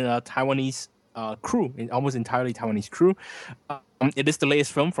Brothers and Taiwanese crew, almost entirely Taiwanese crew. It is the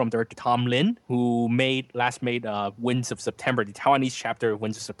latest film from director Tom Lin, who last made Winds of September, the Taiwanese chapter of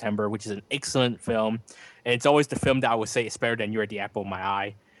Winds of September, which is an excellent film. And it's always the film that I would say is better than You're the Apple of My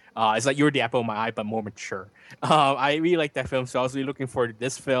Eye. It's like You're the Apple of My Eye, but more mature. I really like that film, so I was really looking forward to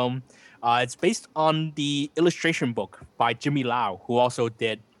this film. It's based on the illustration book by Jimmy Lau, who also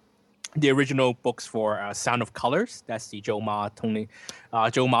did the original books for Sound of Colors. That's the Zhou Ma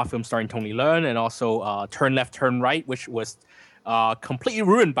film starring Tony Leung, and also Turn Left, Turn Right, which was completely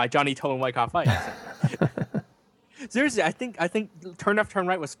ruined by Johnny To and Wai Ka Fai. Seriously, I think Turn Left, Turn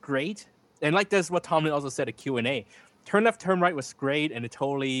Right was great, and like this, what Tom Lin also said at Q&A. Turn Left, Turn Right was great, and it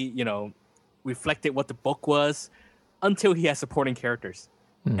totally reflected what the book was until he had supporting characters.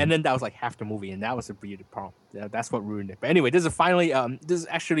 And then that was like half the movie, and that was a weird problem. Yeah, that's what ruined it. But anyway, this is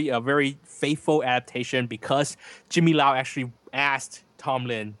actually a very faithful adaptation because Jimmy Lau actually asked Tom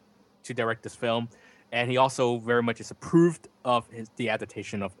Lin to direct this film, and he also very much is approved of the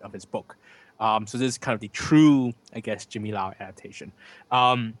adaptation of his book. So this is kind of the true, I guess, Jimmy Lau adaptation.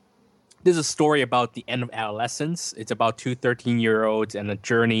 This is a story about the end of adolescence. It's about two 13-year-olds and a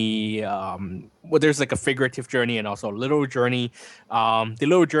journey. There's like a figurative journey and also a literal journey. The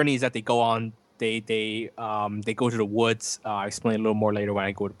literal journey is that they go on. They go to the woods. I'll explain a little more later when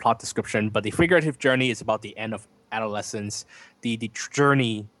I go to plot description. But the figurative journey is about the end of adolescence, the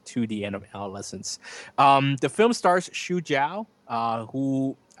journey to the end of adolescence. The film stars Xu Jiao,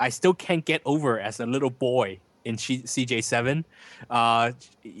 who I still can't get over as a little boy in CJ7.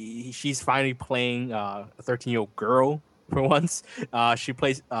 She's finally playing a 13-year-old girl for once. She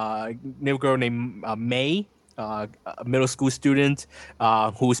plays a little girl named May, a middle school student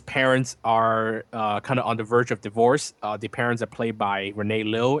whose parents are kind of on the verge of divorce. The parents are played by Renee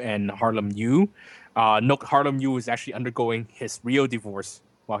Liu and Harlem Yu. Harlem Yu is actually undergoing his real divorce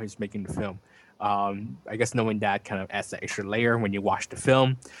while he's making the film. I guess knowing that kind of adds that extra layer when you watch the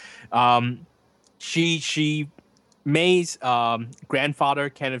film. May's grandfather,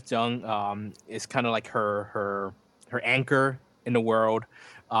 Kenneth Jung, is kind of like her anchor in the world.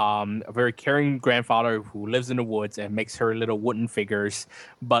 A very caring grandfather who lives in the woods and makes her little wooden figures.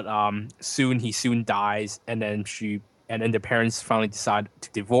 But he soon dies, and then the parents finally decide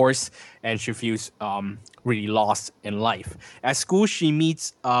to divorce, and she feels really lost in life. At school, she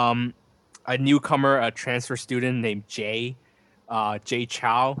meets a newcomer, a transfer student named Jay. Jay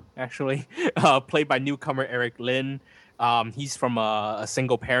Chow, actually, played by newcomer Eric Lin. He's from a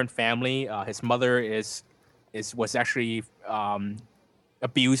single parent family. His mother was actually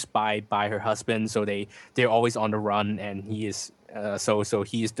abused by her husband, so they're always on the run, and he is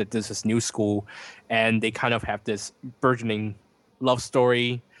this is new school, and they kind of have this burgeoning love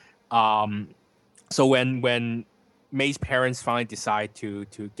story. So when May's parents finally decide to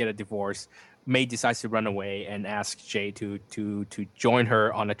get a divorce, May decides to run away and asks Jay to join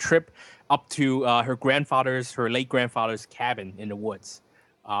her on a trip up to her late grandfather's cabin in the woods.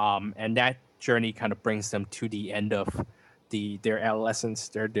 And that journey kind of brings them to the end of their adolescence,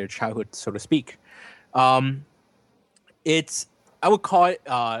 their childhood, so to speak. I would call it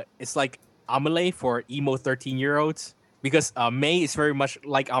it's like Amelie for emo 13-year-olds, because May is very much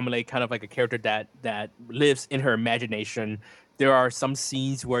like Amelie, kind of like a character that lives in her imagination. There are some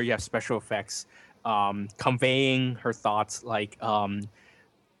scenes where you have special effects conveying her thoughts, like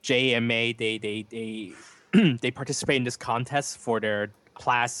Jay and May, they they participate in this contest for their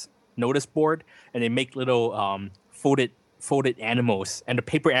class notice board, and they make little folded folded animals, and the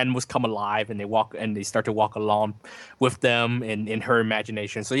paper animals come alive and they start to walk along with them in her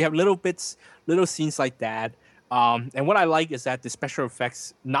imagination. So you have little scenes like that. And what I like is that the special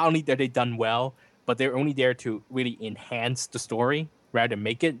effects, not only are they done well, but they're only there to really enhance the story rather than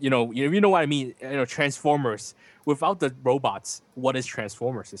make it. You know what I mean. Transformers without the robots. What is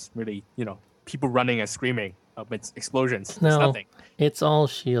Transformers? It's really people running and screaming amidst explosions. It's No, nothing. it's all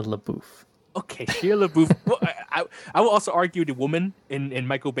Shia LaBeouf. Okay, Shia LaBeouf. Well, I will also argue the woman in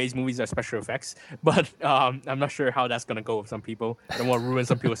Michael Bay's movies are special effects, but I'm not sure how that's gonna go with some people. I don't want to ruin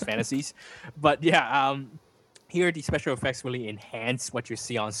some people's fantasies, but yeah, here the special effects really enhance what you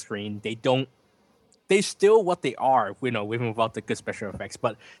see on screen. They still what they are, even without the good special effects,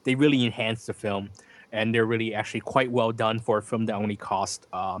 but they really enhance the film, and they're really actually quite well done for a film that only cost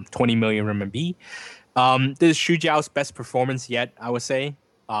 20 million RMB. This is Xu Zhao's best performance yet, I would say.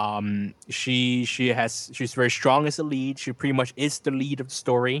 She's very strong as a lead. She pretty much is the lead of the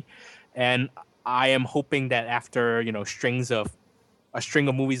story, and I am hoping that after a string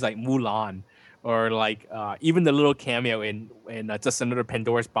of movies like Mulan, or like even the little cameo in Just Another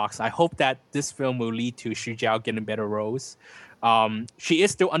Pandora's Box, I hope that this film will lead to Xu Zhao getting better roles. She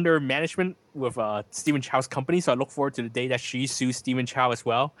is still under management with Stephen Chow's company, so I look forward to the day that she sues Stephen Chow as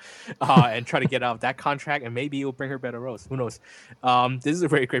well, and try to get out of that contract, and maybe it will bring her better roles. Who knows? This is a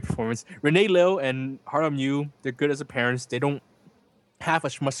very great performance. Renee Liu and Harlem Yu, they're good as parents. They don't have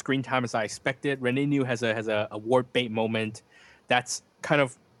as much screen time as I expected. Renee Liu has a award bait moment that kind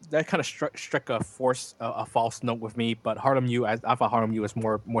of struck a false note with me. But Harlem Yu, I thought Harlem Yu was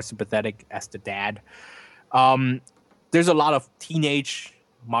more sympathetic as the dad. There's a lot of teenage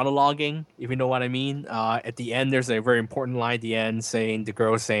monologuing, if you know what I mean. At the end, there's a very important line at the end the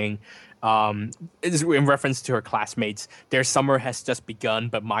girl saying, it is in reference to her classmates, their summer has just begun,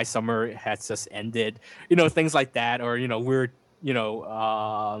 but my summer has just ended. Things like that, or weird,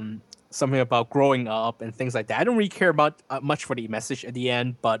 something about growing up and things like that. I don't really care about much for the message at the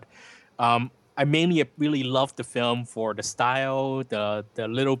end, but I mainly really love the film for the style, the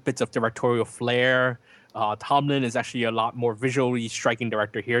little bits of directorial flair. Tomlin is actually a lot more visually striking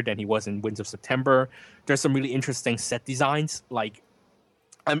director here than he was in Winds of September. There's some really interesting set designs,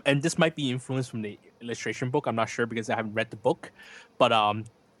 and this might be influenced from the illustration book. I'm not sure because I haven't read the book. But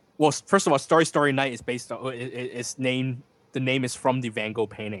first of all, Starry Night is based on the name is from the Van Gogh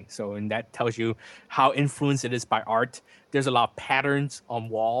painting, and that tells you how influenced it is by art. There's a lot of patterns on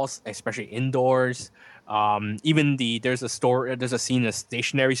walls, especially indoors. There's a scene in a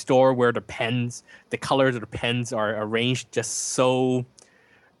stationery store where the colors of the pens are arranged just so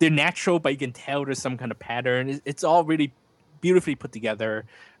they're natural, but you can tell there's some kind of pattern. It's all really beautifully put together.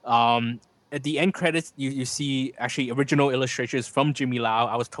 At the end credits, you see actually original illustrations from Jimmy Lau.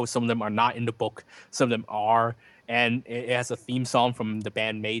 I was told some of them are not in the book, some of them are. And it has a theme song from the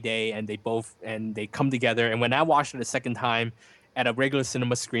band Mayday, and they come together. And when I watched it the second time at a regular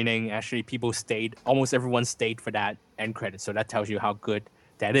cinema screening, actually almost everyone stayed for that end credit. So that tells you how good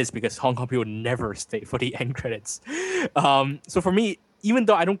that is, because Hong Kong people never stay for the end credits. So for me, even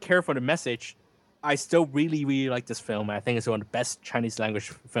though I don't care for the message, I still really, really like this film. I think it's one of the best Chinese language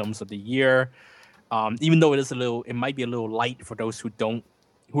films of the year. Even though it might be a little light for those who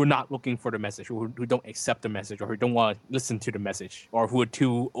are not looking for the message, who don't accept the message, or who don't want to listen to the message, or who are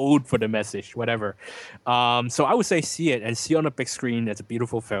too old for the message, whatever. So I would say see it, and see it on a big screen. It's a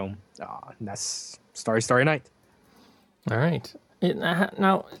beautiful film. And that's Starry Night. All right.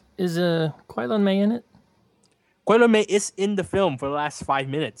 Now, is Kwai Lun Mei in it? Kwai Lun Mei is in the film for the last 5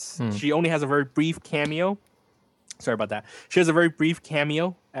 minutes. She only has a very brief cameo. Sorry about that. She has a very brief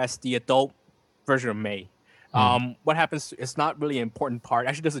cameo as the adult version of Mei. What happens? It's not really an important part.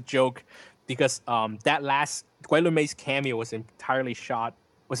 Actually, there's a joke because that last Kwai Lun Mei's cameo was entirely shot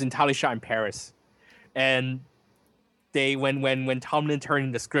in Paris, and when Tomlin turned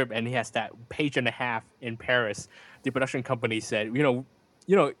in the script and he has that page and a half in Paris, the production company said, you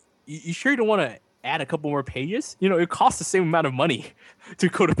sure you don't want to add a couple more pages? It costs the same amount of money to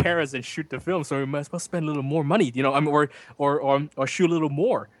go to Paris and shoot the film, so we might as well spend a little more money, or shoot a little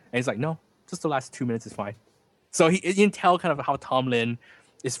more. And he's like, no, just the last 2 minutes is fine. So you can tell kind of how Tomlin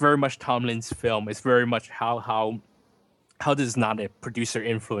is very much Tomlin's film. It's very much how this is not a producer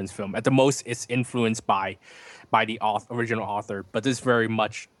influenced film. At the most, it's influenced by the original author, but this is very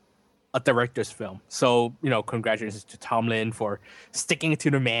much a director's film. So, congratulations to Tomlin for sticking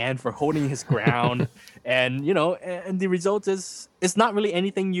to the man, for holding his ground. And the result is, it's not really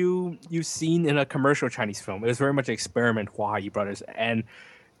anything you've seen in a commercial Chinese film. It was very much an experiment, Hua Brothers. And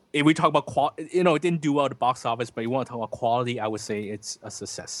if we talk about it didn't do well at the box office, but you want to talk about quality, I would say it's a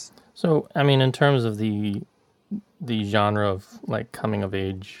success. So, I mean, in terms of the the genre of like coming of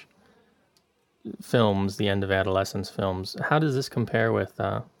age films, the end of adolescence films. How does this compare with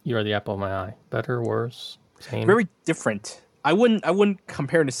You Are the Apple of My Eye? Better, worse, same? Very different. I wouldn't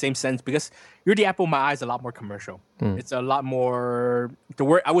compare in the same sense because You're the Apple of My Eye is a lot more commercial. It's a lot more the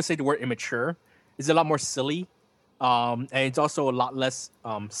word immature is a lot more silly, and it's also a lot less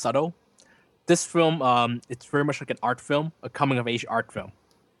subtle. This film, it's very much like an art film, a coming of age art film,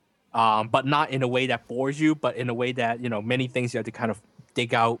 but not in a way that bores you, but in a way that many things you have to kind of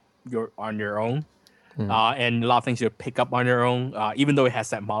dig out on your own, and a lot of things you pick up on your own. Even though it has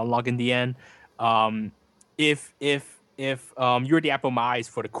that monologue in the end, if You're the Apple of My Eye is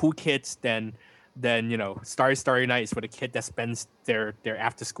for the cool kids, then Starry Night is for the kid that spends their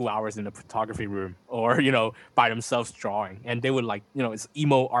after school hours in the photography room or by themselves drawing, and they would like it's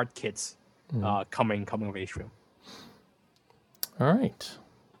emo art kids coming of age film. All right,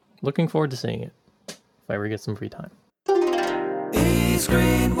 looking forward to seeing it if I ever get some free time. East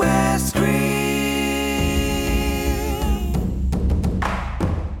Screen, West Screen.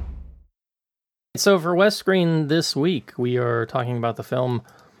 So for West Screen this week, we are talking about the film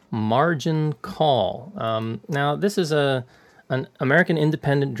Margin Call. Now, this is an American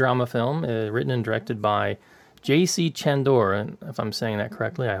independent drama film written and directed by J.C. Chandor, and if I'm saying that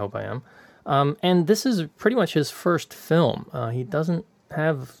correctly, I hope I am. And this is pretty much his first film. He doesn't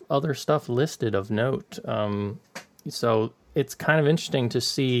have other stuff listed of note. So it's kind of interesting to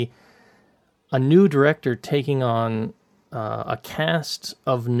see a new director taking on a cast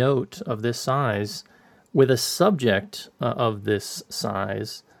of note of this size with a subject of this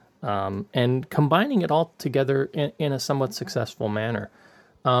size, and combining it all together in a somewhat successful manner.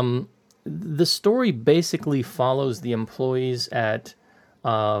 The story basically follows the employees at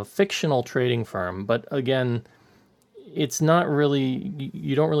a fictional trading firm, but again, it's not really,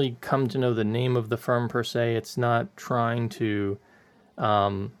 you don't really come to know the name of the firm per se. It's not trying to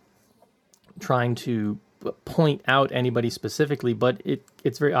point out anybody specifically, but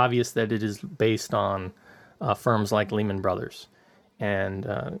it's very obvious that it is based on firms like Lehman Brothers and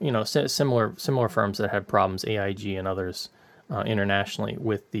similar firms that had problems, AIG and others internationally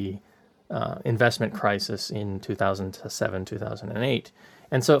with the investment crisis in 2007, 2008.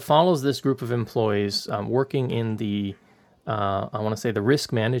 And so it follows this group of employees working in the, I want to say the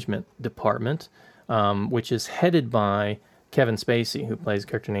risk management department, which is headed by Kevin Spacey, who plays a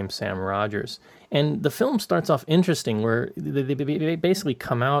character named Sam Rogers. And the film starts off interesting, where they basically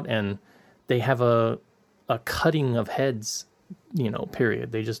come out and they have a cutting of heads,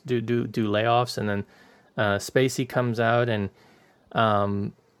 period. They just do layoffs, and then Spacey comes out and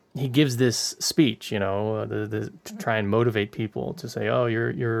he gives this speech, to try and motivate people to say, "Oh,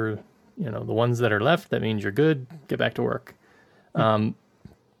 you're the ones that are left. That means you're good. Get back to work." And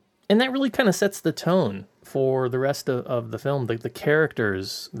that really kind of sets the tone for the rest of the film. The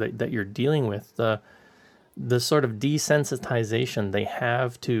characters that you're dealing with, the sort of desensitization they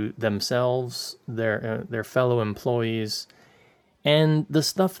have to themselves, their fellow employees, and the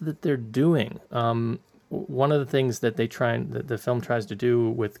stuff that they're doing. One of the things that the film tries to do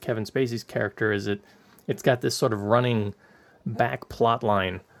with Kevin Spacey's character is it's got this sort of running back plot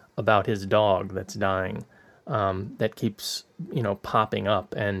line about his dog that's dying, that keeps popping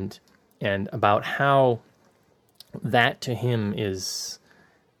up, and about how that to him is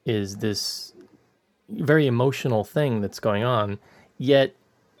this very emotional thing that's going on, yet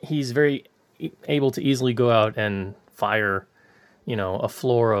he's very able to easily go out and fire a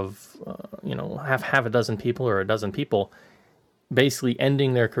floor of half a dozen people or a dozen people, basically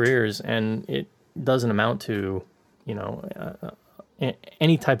ending their careers, and it doesn't amount to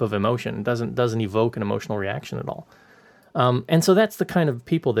any type of emotion. It doesn't evoke an emotional reaction at all. And so that's the kind of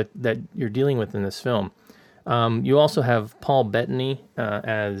people that you're dealing with in this film. You also have Paul Bettany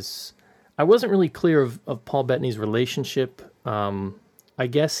as... I wasn't really clear of Paul Bettany's relationship. I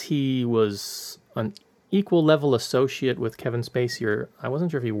guess he was an equal level associate with Kevin Spacey, or I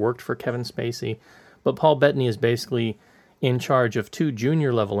wasn't sure if he worked for Kevin Spacey, but Paul Bettany is basically in charge of two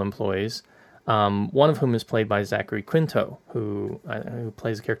junior level employees, one of whom is played by Zachary Quinto, who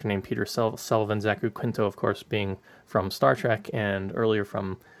plays a character named Peter Sullivan. Zachary Quinto, of course, being from Star Trek and earlier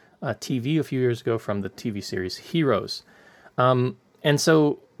from TV a few years ago from the TV series Heroes. And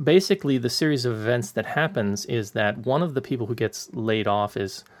so basically the series of events that happens is that one of the people who gets laid off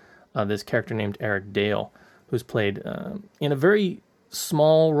is this character named Eric Dale, who's played in a very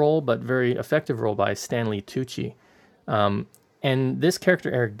small role but very effective role by Stanley Tucci. And this character,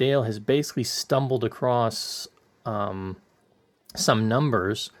 Eric Dale, has basically stumbled across some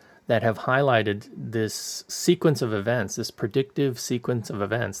numbers that have highlighted this sequence of events, this predictive sequence of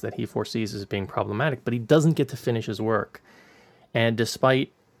events that he foresees as being problematic, but he doesn't get to finish his work. And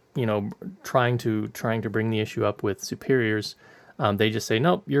despite, trying to bring the issue up with superiors, they just say,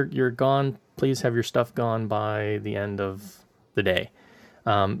 nope, you're gone. Please have your stuff gone by the end of the day.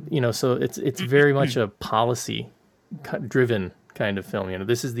 So it's very much a policy driven kind of film.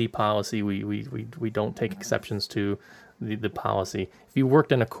 This is the policy. We don't take exceptions to the policy. If you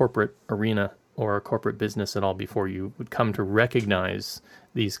worked in a corporate arena or a corporate business at all before, you would come to recognize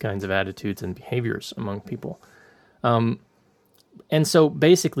these kinds of attitudes and behaviors among people. And so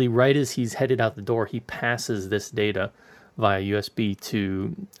basically, right as he's headed out the door, he passes this data via USB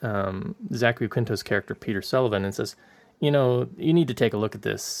to Zachary Quinto's character, Peter Sullivan, and says, you need to take a look at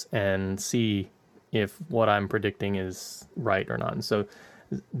this and see if what I'm predicting is right or not. And so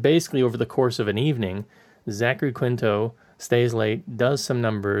basically, over the course of an evening, Zachary Quinto stays late, does some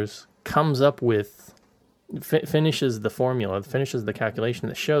numbers, comes up with, finishes the formula, finishes the calculation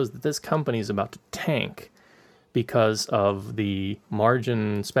that shows that this company is about to tank because of the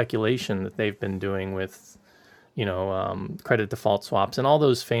margin speculation that they've been doing with, credit default swaps and all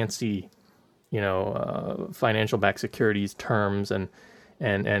those fancy, financial-backed securities terms and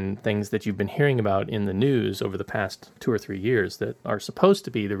things that you've been hearing about in the news over the past 2 or 3 years that are supposed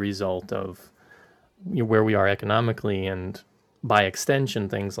to be the result of where we are economically and, by extension,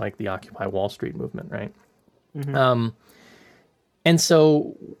 things like the Occupy Wall Street movement, right? Mm-hmm. And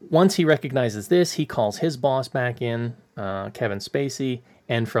so once he recognizes this, he calls his boss back in, Kevin Spacey,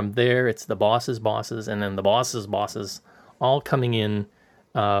 and from there it's the boss's bosses and then the boss's bosses all coming in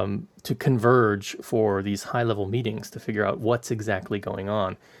to converge for these high-level meetings to figure out what's exactly going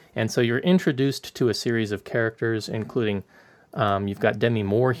on. And so you're introduced to a series of characters, including you've got Demi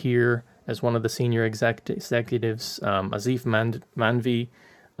Moore here as one of the senior executives, Azif Manvi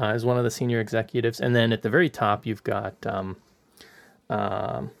as one of the senior executives, and then at the very top you've got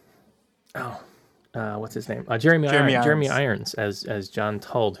what's his name? Jeremy Irons as John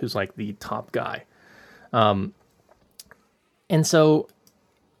Tuld, who's like the top guy. And so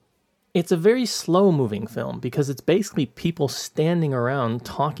it's a very slow-moving film because it's basically people standing around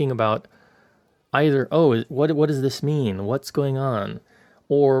talking about either, what does this mean? What's going on?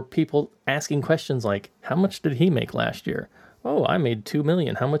 Or people asking questions like, how much did he make last year? Oh, I made $2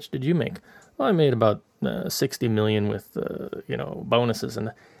 million. How much did you make? Well, I made about $60 million with bonuses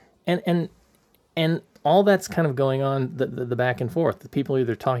and all that's kind of going on the back and forth. The people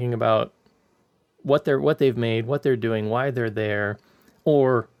either talking about what they've made, what they're doing, why they're there,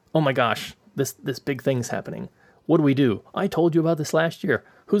 or oh my gosh, this big thing's happening. What do we do? I told you about this last year.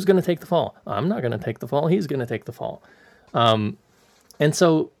 Who's going to take the fall? I'm not going to take the fall. He's going to take the fall. And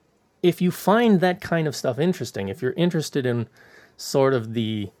so if you find that kind of stuff interesting, if you're interested in sort of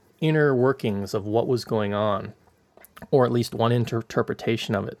the inner workings of what was going on, or at least one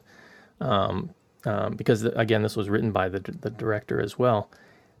interpretation of it, because, again, this was written by the director as well,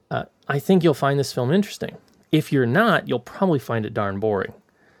 I think you'll find this film interesting. If you're not, you'll probably find it darn boring.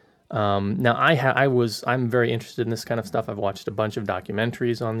 Now, I'm very interested in this kind of stuff. I've watched a bunch of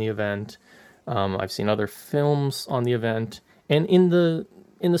documentaries on the event. I've seen other films on the event. And in the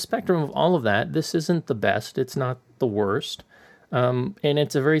spectrum of all of that, this isn't the best. It's not the worst. And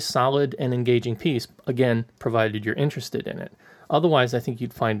it's a very solid and engaging piece, again, provided you're interested in it. Otherwise, I think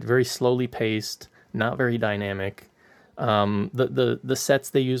you'd find very slowly paced, not very dynamic. The sets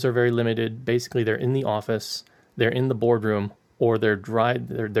they use are very limited. Basically, they're in the office, they're in the boardroom, or they're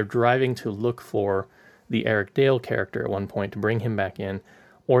driving to look for the Eric Dale character at one point to bring him back in,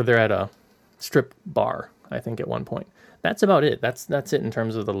 or they're at a strip bar, I think, at one point. That's about it. That's it in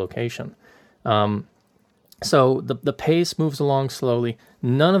terms of the location. So the pace moves along slowly.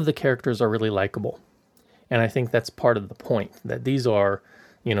 None of the characters are really likable. And I think that's part of the point, that these are,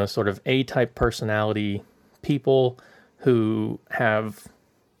 sort of A-type personality people who have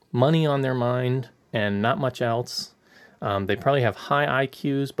money on their mind and not much else. They probably have high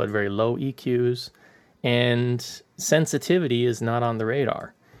IQs, but very low EQs. And sensitivity is not on the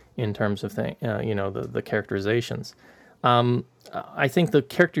radar in terms of the characterizations. I think the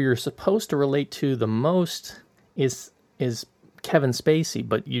character you're supposed to relate to the most is Kevin Spacey,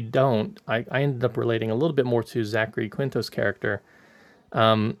 but you don't. I ended up relating a little bit more to Zachary Quinto's character,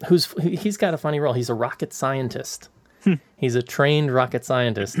 he's got a funny role. He's a rocket scientist. He's a trained rocket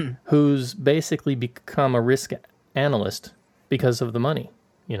scientist who's basically become a risk analyst because of the money,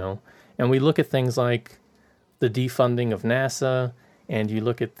 And we look at things like the defunding of NASA, and you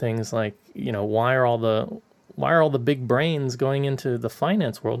look at things like, why are all the big brains going into the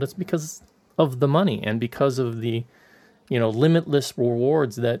finance world? It's because of the money and because of the limitless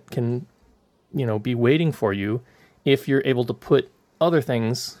rewards that can, be waiting for you if you're able to put other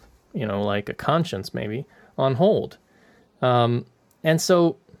things, like a conscience maybe, on hold. And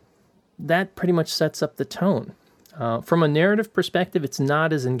so that pretty much sets up the tone. From a narrative perspective, it's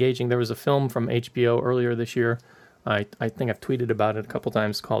not as engaging. There was a film from HBO earlier this year, I think I've tweeted about it a couple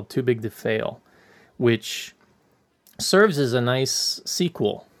times, called Too Big to Fail, which serves as a nice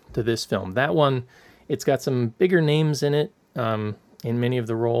sequel to this film. That one, it's got some bigger names in it, in many of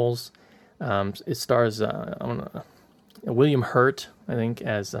the roles. It stars William Hurt, I think,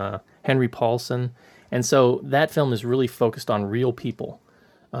 as Henry Paulson. And so that film is really focused on real people,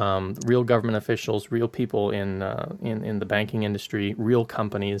 real government officials, real people in the banking industry, real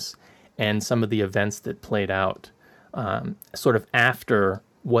companies, and some of the events that played out sort of after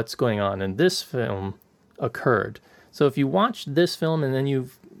what's going on in this film occurred. So if you watch this film and then you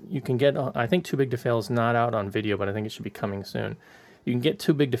can get, I think Too Big to Fail is not out on video, but I think it should be coming soon. You can get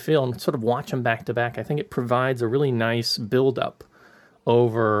Too Big to Fail and sort of watch them back to back. I think it provides a really nice build-up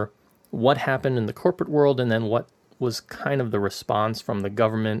over what happened in the corporate world and then what was kind of the response from the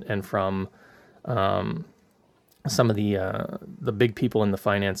government and from some of the big people in the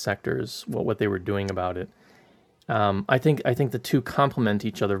finance sectors, what they were doing about it. I think the two complement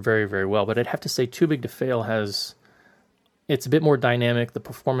each other very, very well. But I'd have to say Too Big to Fail it's a bit more dynamic. The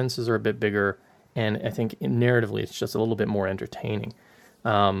performances are a bit bigger. And I think narratively, it's just a little bit more entertaining.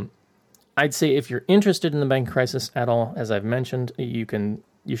 I'd say if you're interested in the banking crisis at all, as I've mentioned, you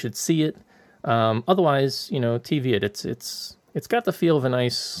should see it. Otherwise, TV it. It's got the feel of a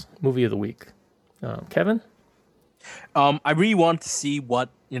nice movie of the week. Kevin? I really want to see what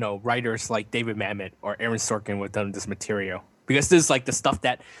writers like David Mamet or Aaron Sorkin would have done with this material, because this is like the stuff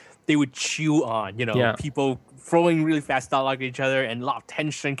that they would chew on. People throwing really fast dialogue at each other and a lot of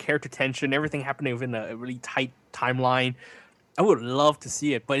tension, character tension, everything happening within a really tight timeline. I would love to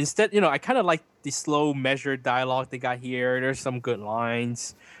see it, but instead, I kind of like the slow, measured dialogue they got here. There's some good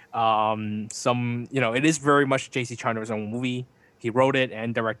lines. It is very much J.C. Chandler's own movie. He wrote it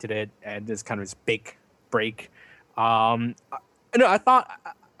and directed it, and this kind of his big break. I kind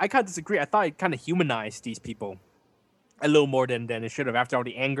of disagree. I thought it kind of humanized these people a little more than it should have. After all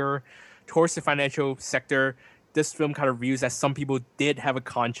the anger towards the financial sector, this film kind of views that some people did have a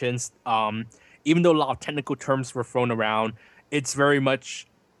conscience. Even though a lot of technical terms were thrown around, it's very much,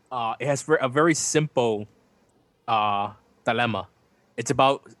 it has a very simple dilemma. It's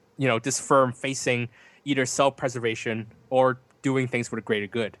about, this firm facing either self-preservation or doing things for the greater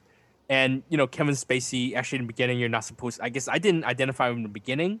good. And, Kevin Spacey, actually in the beginning, you're not supposed, I guess I didn't identify him in the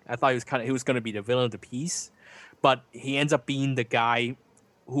beginning. I thought he was going to be the villain of the piece, but he ends up being the guy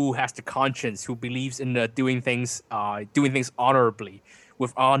who has the conscience, who believes in doing things honorably,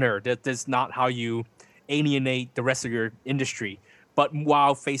 with honor. That's not how you alienate the rest of your industry, but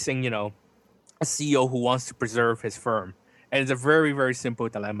while facing, a CEO who wants to preserve his firm. And it's a very, very simple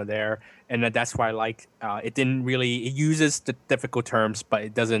dilemma there. And that's why I like it uses the difficult terms, but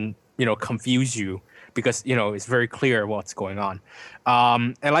it doesn't, confuse you, because, it's very clear what's going on.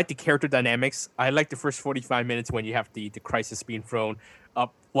 I like the character dynamics. I like the first 45 minutes when you have the crisis being thrown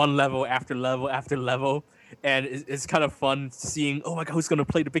up one level after level after level. And it's kind of fun seeing, oh my God, who's going to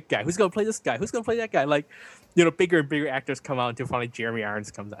play the big guy? Who's going to play this guy? Who's going to play that guy? Like, bigger and bigger actors come out until finally Jeremy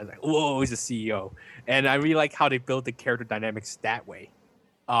Irons comes out. It's like, whoa, he's a CEO. And I really like how they build the character dynamics that way.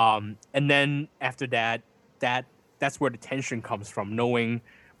 And then after that's where the tension comes from, knowing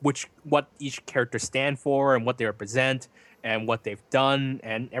what each character stand for and what they represent and what they've done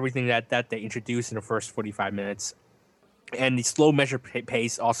and everything that they introduced in the first 45 minutes. And the slow measure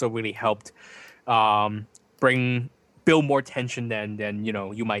pace also really helped build more tension than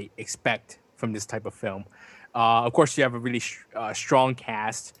you might expect from this type of film. Of course, you have a really strong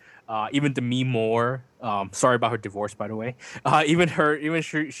cast. Even Demi Moore, sorry about her divorce, by the way.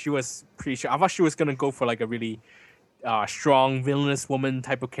 She was pretty sure. I thought she was gonna go for like a really strong villainous woman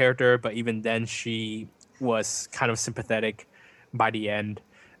type of character, but even then she was kind of sympathetic by the end.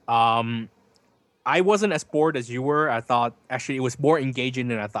 I wasn't as bored as you were. I thought actually it was more engaging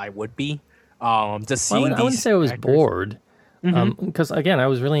than I thought it would be. Just seeing I wouldn't say I was bored, because again, I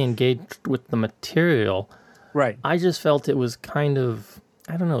was really engaged with the material. Right. I just felt it was kind of,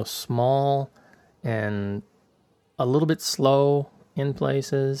 I don't know, small and a little bit slow in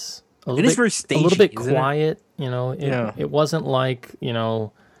places. It is very stagey, a little bit isn't quiet. it? It wasn't like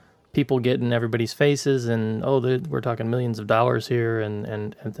people get in everybody's faces and we're talking millions of dollars here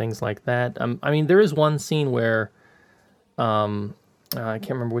and things like that. I mean, there is one scene where I can't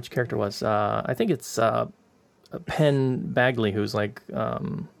remember which character it was. I think it's Penn Bagley, who's like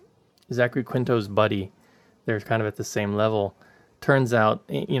Zachary Quinto's buddy. they're kind of at the same level. Turns out,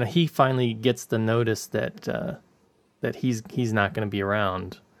 he finally gets the notice that that he's not going to be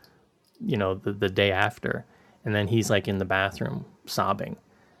around, the day after, and then he's like in the bathroom sobbing.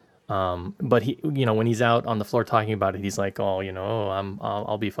 But he, when he's out on the floor talking about it, he's like,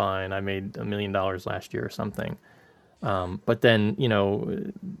 I'll be fine. I made $1 million last year or something. But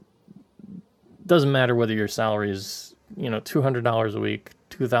then, doesn't matter whether your salary is, $200 a week,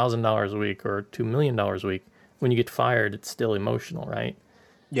 $2,000 a week, or $2 million a week. When you get fired, it's still emotional, right?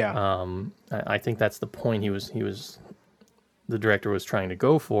 Yeah. I think that's the point the director was trying to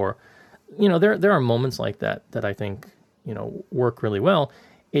go for. There are moments like that I think, work really well.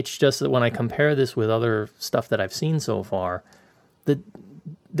 It's just that when I compare this with other stuff that I've seen so far,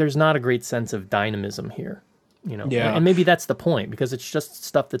 there's not a great sense of dynamism here, Yeah. And maybe that's the point, because it's just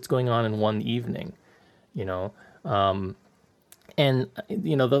stuff that's going on in one evening, And,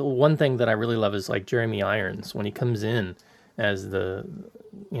 the one thing that I really love is like Jeremy Irons, when he comes in as the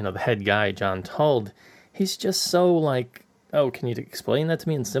head guy, John Tuld, he's just so like, oh, can you explain that to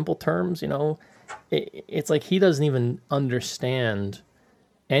me in simple terms? It's like he doesn't even understand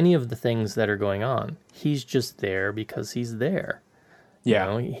any of the things that are going on. He's just there because he's there.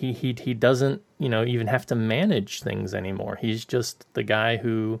 Yeah. He doesn't, even have to manage things anymore. He's just the guy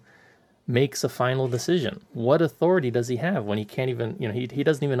who makes a final decision. What authority does he have when he can't even, he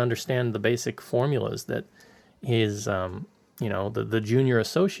doesn't even understand the basic formulas that his, the junior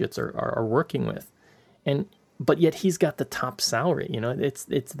associates are working with. But yet he's got the top salary,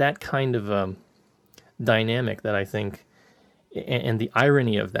 it's that kind of dynamic that I think, and the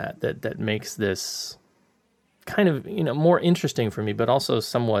irony of that makes this kind of, more interesting for me, but also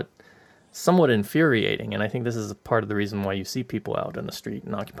somewhat infuriating. And I think this is a part of the reason why you see people out in the street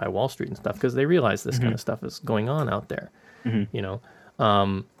and Occupy Wall Street and stuff, because they realize this kind of stuff is going on out there,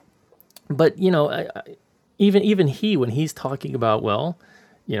 But, even he, when he's talking about,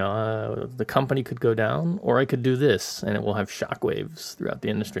 the company could go down, or I could do this, and it will have shockwaves throughout the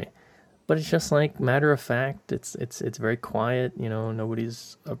industry. But it's just like matter of fact. It's very quiet.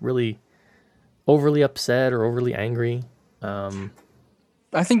 Nobody's really overly upset or overly angry.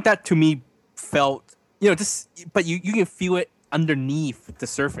 I think that to me felt, but you can feel it underneath the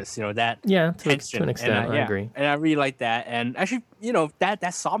surface, that tension. To an extent, I agree. And I really like that. And actually,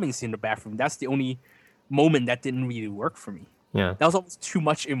 that sobbing scene in the bathroom, that's the only moment that didn't really work for me. Yeah. That was almost too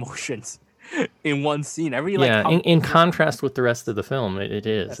much emotions in one scene. I really like how... in contrast with the rest of the film, it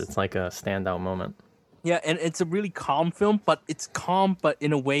is. Yes. It's like a standout moment. Yeah, and it's a really calm film, but it's calm, but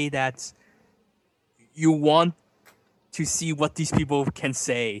in a way that you want to see what these people can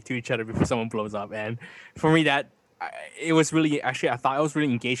say to each other before someone blows up. And for me, it was really, actually, I thought I was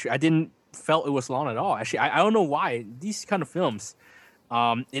really engaged. I didn't felt it was long at all. Actually, I don't know why. These kind of films,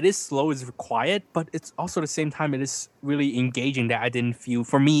 it is slow, it's quiet, but it's also at the same time, it is really engaging that I didn't feel,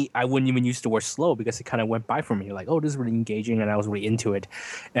 for me, I wouldn't even use the word slow because it kind of went by for me. Like, oh, this is really engaging, and I was really into it.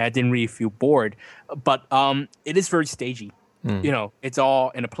 And I didn't really feel bored. But it is very stagey. It's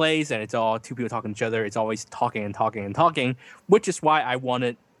all in a place, and it's all two people talking to each other. It's always talking and talking and talking, which is why I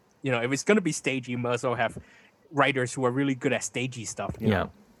wanted, if it's going to be stagey, you must also have writers who are really good at stagey stuff,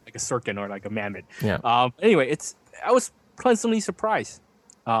 like a Sorkin or like a Mamet. Yeah. Anyway, I was pleasantly surprised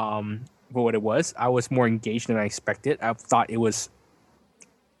for what it was. I was more engaged than I expected. I thought it was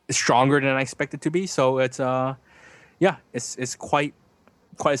stronger than I expected to be. So it's it's quite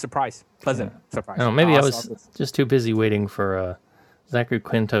a surprise. Pleasant surprise. Oh, maybe I was just too busy waiting for Zachary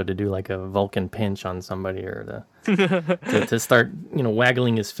Quinto to do like a Vulcan pinch on somebody, or to start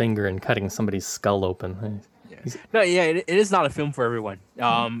waggling his finger and cutting somebody's skull open. It is not a film for everyone.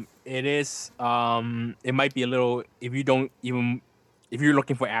 It is. It might be a little, if you're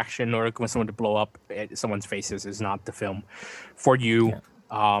looking for action or want someone to blow up at someone's faces, is not the film for you.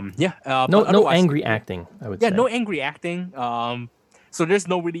 Yeah. No angry acting, I would say. Yeah, no angry acting. So there's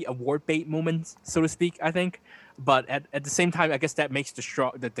no really award bait moments, so to speak, I think. But at the same time, I guess that makes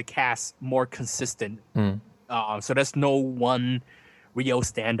the cast more consistent. So there's no one real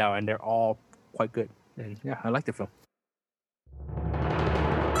standout, and they're all quite good. And yeah, I like the film.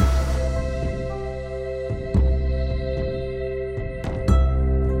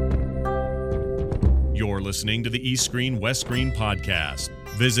 You're listening to the East Screen West Screen podcast.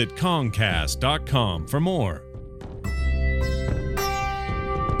 Visit Comcast.com for more.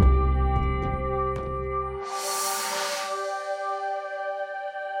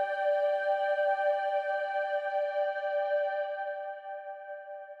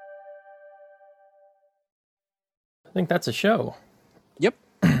 I think that's a show. Yep.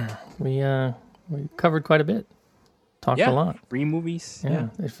 We covered quite a bit. talked a lot. 3 movies. Yeah,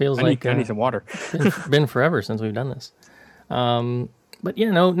 it feels I like need some water. been forever since we've done this. But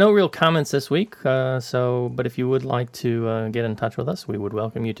yeah, no real comments this week. But if you would like to get in touch with us, we would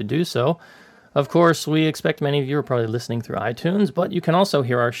welcome you to do so. Of course, we expect many of you are probably listening through iTunes, but you can also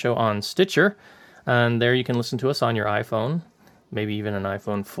hear our show on Stitcher, and there you can listen to us on your iPhone, maybe even an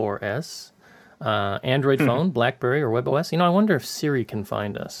iPhone 4S, Android phone, BlackBerry, or WebOS. I wonder if Siri can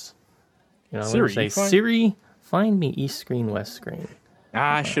find us. Say, Siri, find me East Screen, West Screen.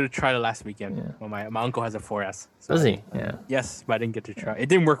 I should have tried it last weekend. Yeah. Well, my uncle has a 4S. So Does he? Yeah. Yes, but I didn't get to try. It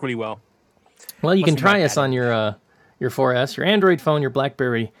didn't work really well. Well, you can try us on your 4S, your Android phone, your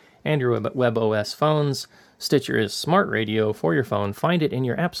BlackBerry, and your WebOS phones. Stitcher is smart radio for your phone. Find it in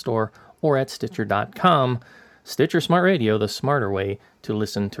your app store or at Stitcher.com. Stitcher Smart Radio, the smarter way to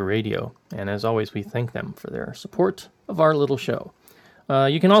listen to radio. And as always, we thank them for their support of our little show.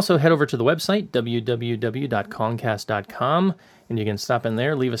 You can also head over to the website, www.concast.com, and you can stop in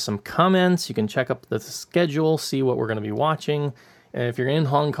there, leave us some comments. You can check up the schedule, see what we're going to be watching. If you're in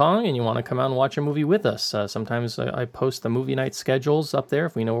Hong Kong and you want to come out and watch a movie with us, sometimes I post the movie night schedules up there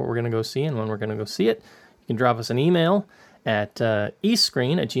if we know what we're going to go see and when we're going to go see it. You can drop us an email at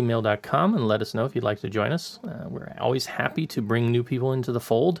eastscreen@gmail.com and let us know if you'd like to join us. We're always happy to bring new people into the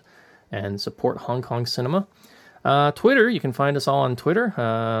fold and support Hong Kong cinema. Twitter, you can find us all on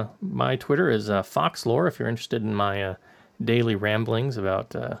Twitter. My Twitter is Foxlore if you're interested in my daily ramblings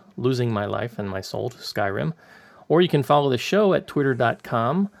about losing my life and my soul to Skyrim. Or you can follow the show at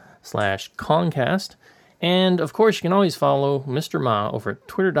twitter.com/Concast. And, of course, you can always follow Mr. Ma over at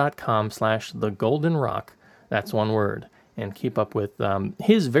twitter.com/thegoldenrock. That's one word. And keep up with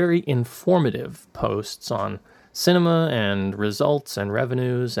his very informative posts on cinema and results and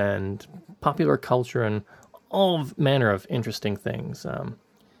revenues and popular culture and all manner of interesting things. I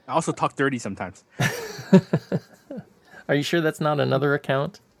also talk dirty sometimes. Are you sure that's not another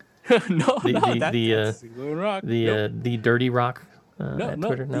account? That's the Dirty Rock at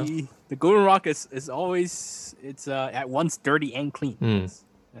Twitter? No, the Golden Rock is always at once dirty and clean.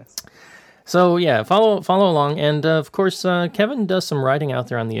 Yes. So yeah, follow along, and of course, Kevin does some writing out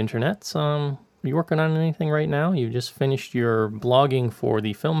there on the internet. Are you working on anything right now? You just finished your blogging for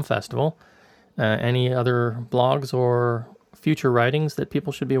the film festival. Any other blogs or future writings that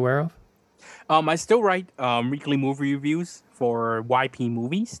people should be aware of? I still write weekly movie reviews for YP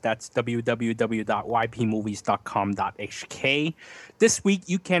Movies. That's www.ypmovies.com.hk. This week,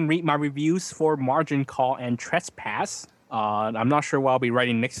 you can read my reviews for Margin Call and Trespass. I'm not sure what I'll be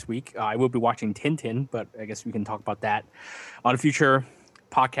writing next week. I will be watching Tintin, but I guess we can talk about that on a future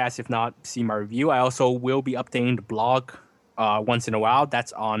podcast. If not, see my review. I also will be updating the blog once in a while.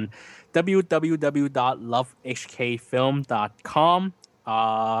 That's on www.lovehkfilm.com.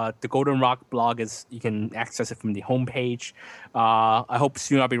 The Golden Rock blog you can access it from the homepage. I hope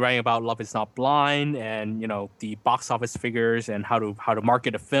soon I'll be writing about Love Is Not Blind and the box office figures and how to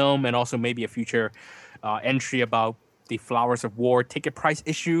market a film, and also maybe a future entry about the Flowers of War ticket price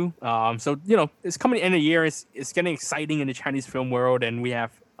issue. So it's coming in a year. It's getting exciting in the Chinese film world, and we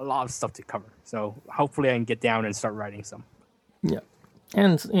have a lot of stuff to cover. So hopefully I can get down and start writing some. Yeah,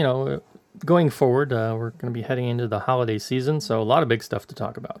 and going forward, we're going to be heading into the holiday season, so a lot of big stuff to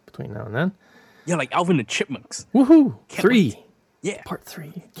talk about between now and then. Yeah, like Alvin and the Chipmunks. Woohoo! Can't 3. Wait. Yeah. Part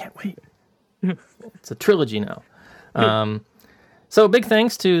 3. Can't wait. It's a trilogy now. So big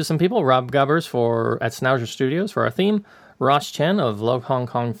thanks to some people, Rob Gubbers at Snauzer Studios for our theme, Ross Chen of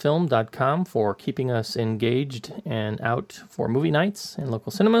lovehongkongfilm.com for keeping us engaged and out for movie nights and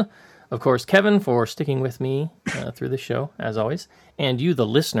local cinema. Of course, Kevin for sticking with me through the show, as always. And you, the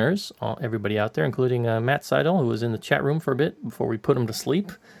listeners, everybody out there, including Matt Seidel, who was in the chat room for a bit before we put him to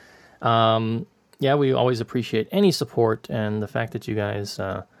sleep. Yeah, we always appreciate any support and the fact that you guys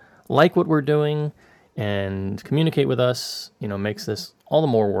like what we're doing and communicate with us, makes this all the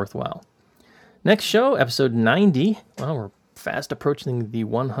more worthwhile. Next show, episode 90. Well, we're fast approaching the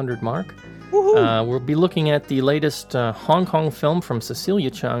 100 mark. We'll be looking at the latest Hong Kong film from Cecilia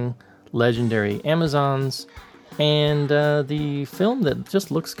Chung, Legendary Amazons, and the film that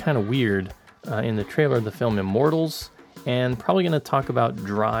just looks kind of weird in the trailer of the film Immortals, and probably going to talk about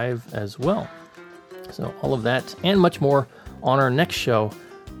Drive as well. So all of that and much more on our next show.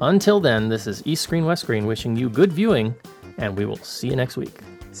 Until then, this is East Screen, West Screen wishing you good viewing, and we will see you next week.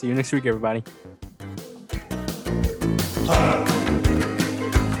 See you next week, everybody.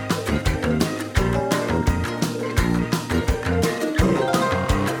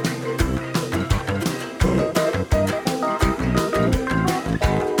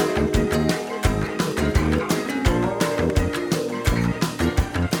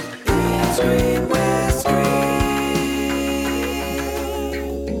 East Screen,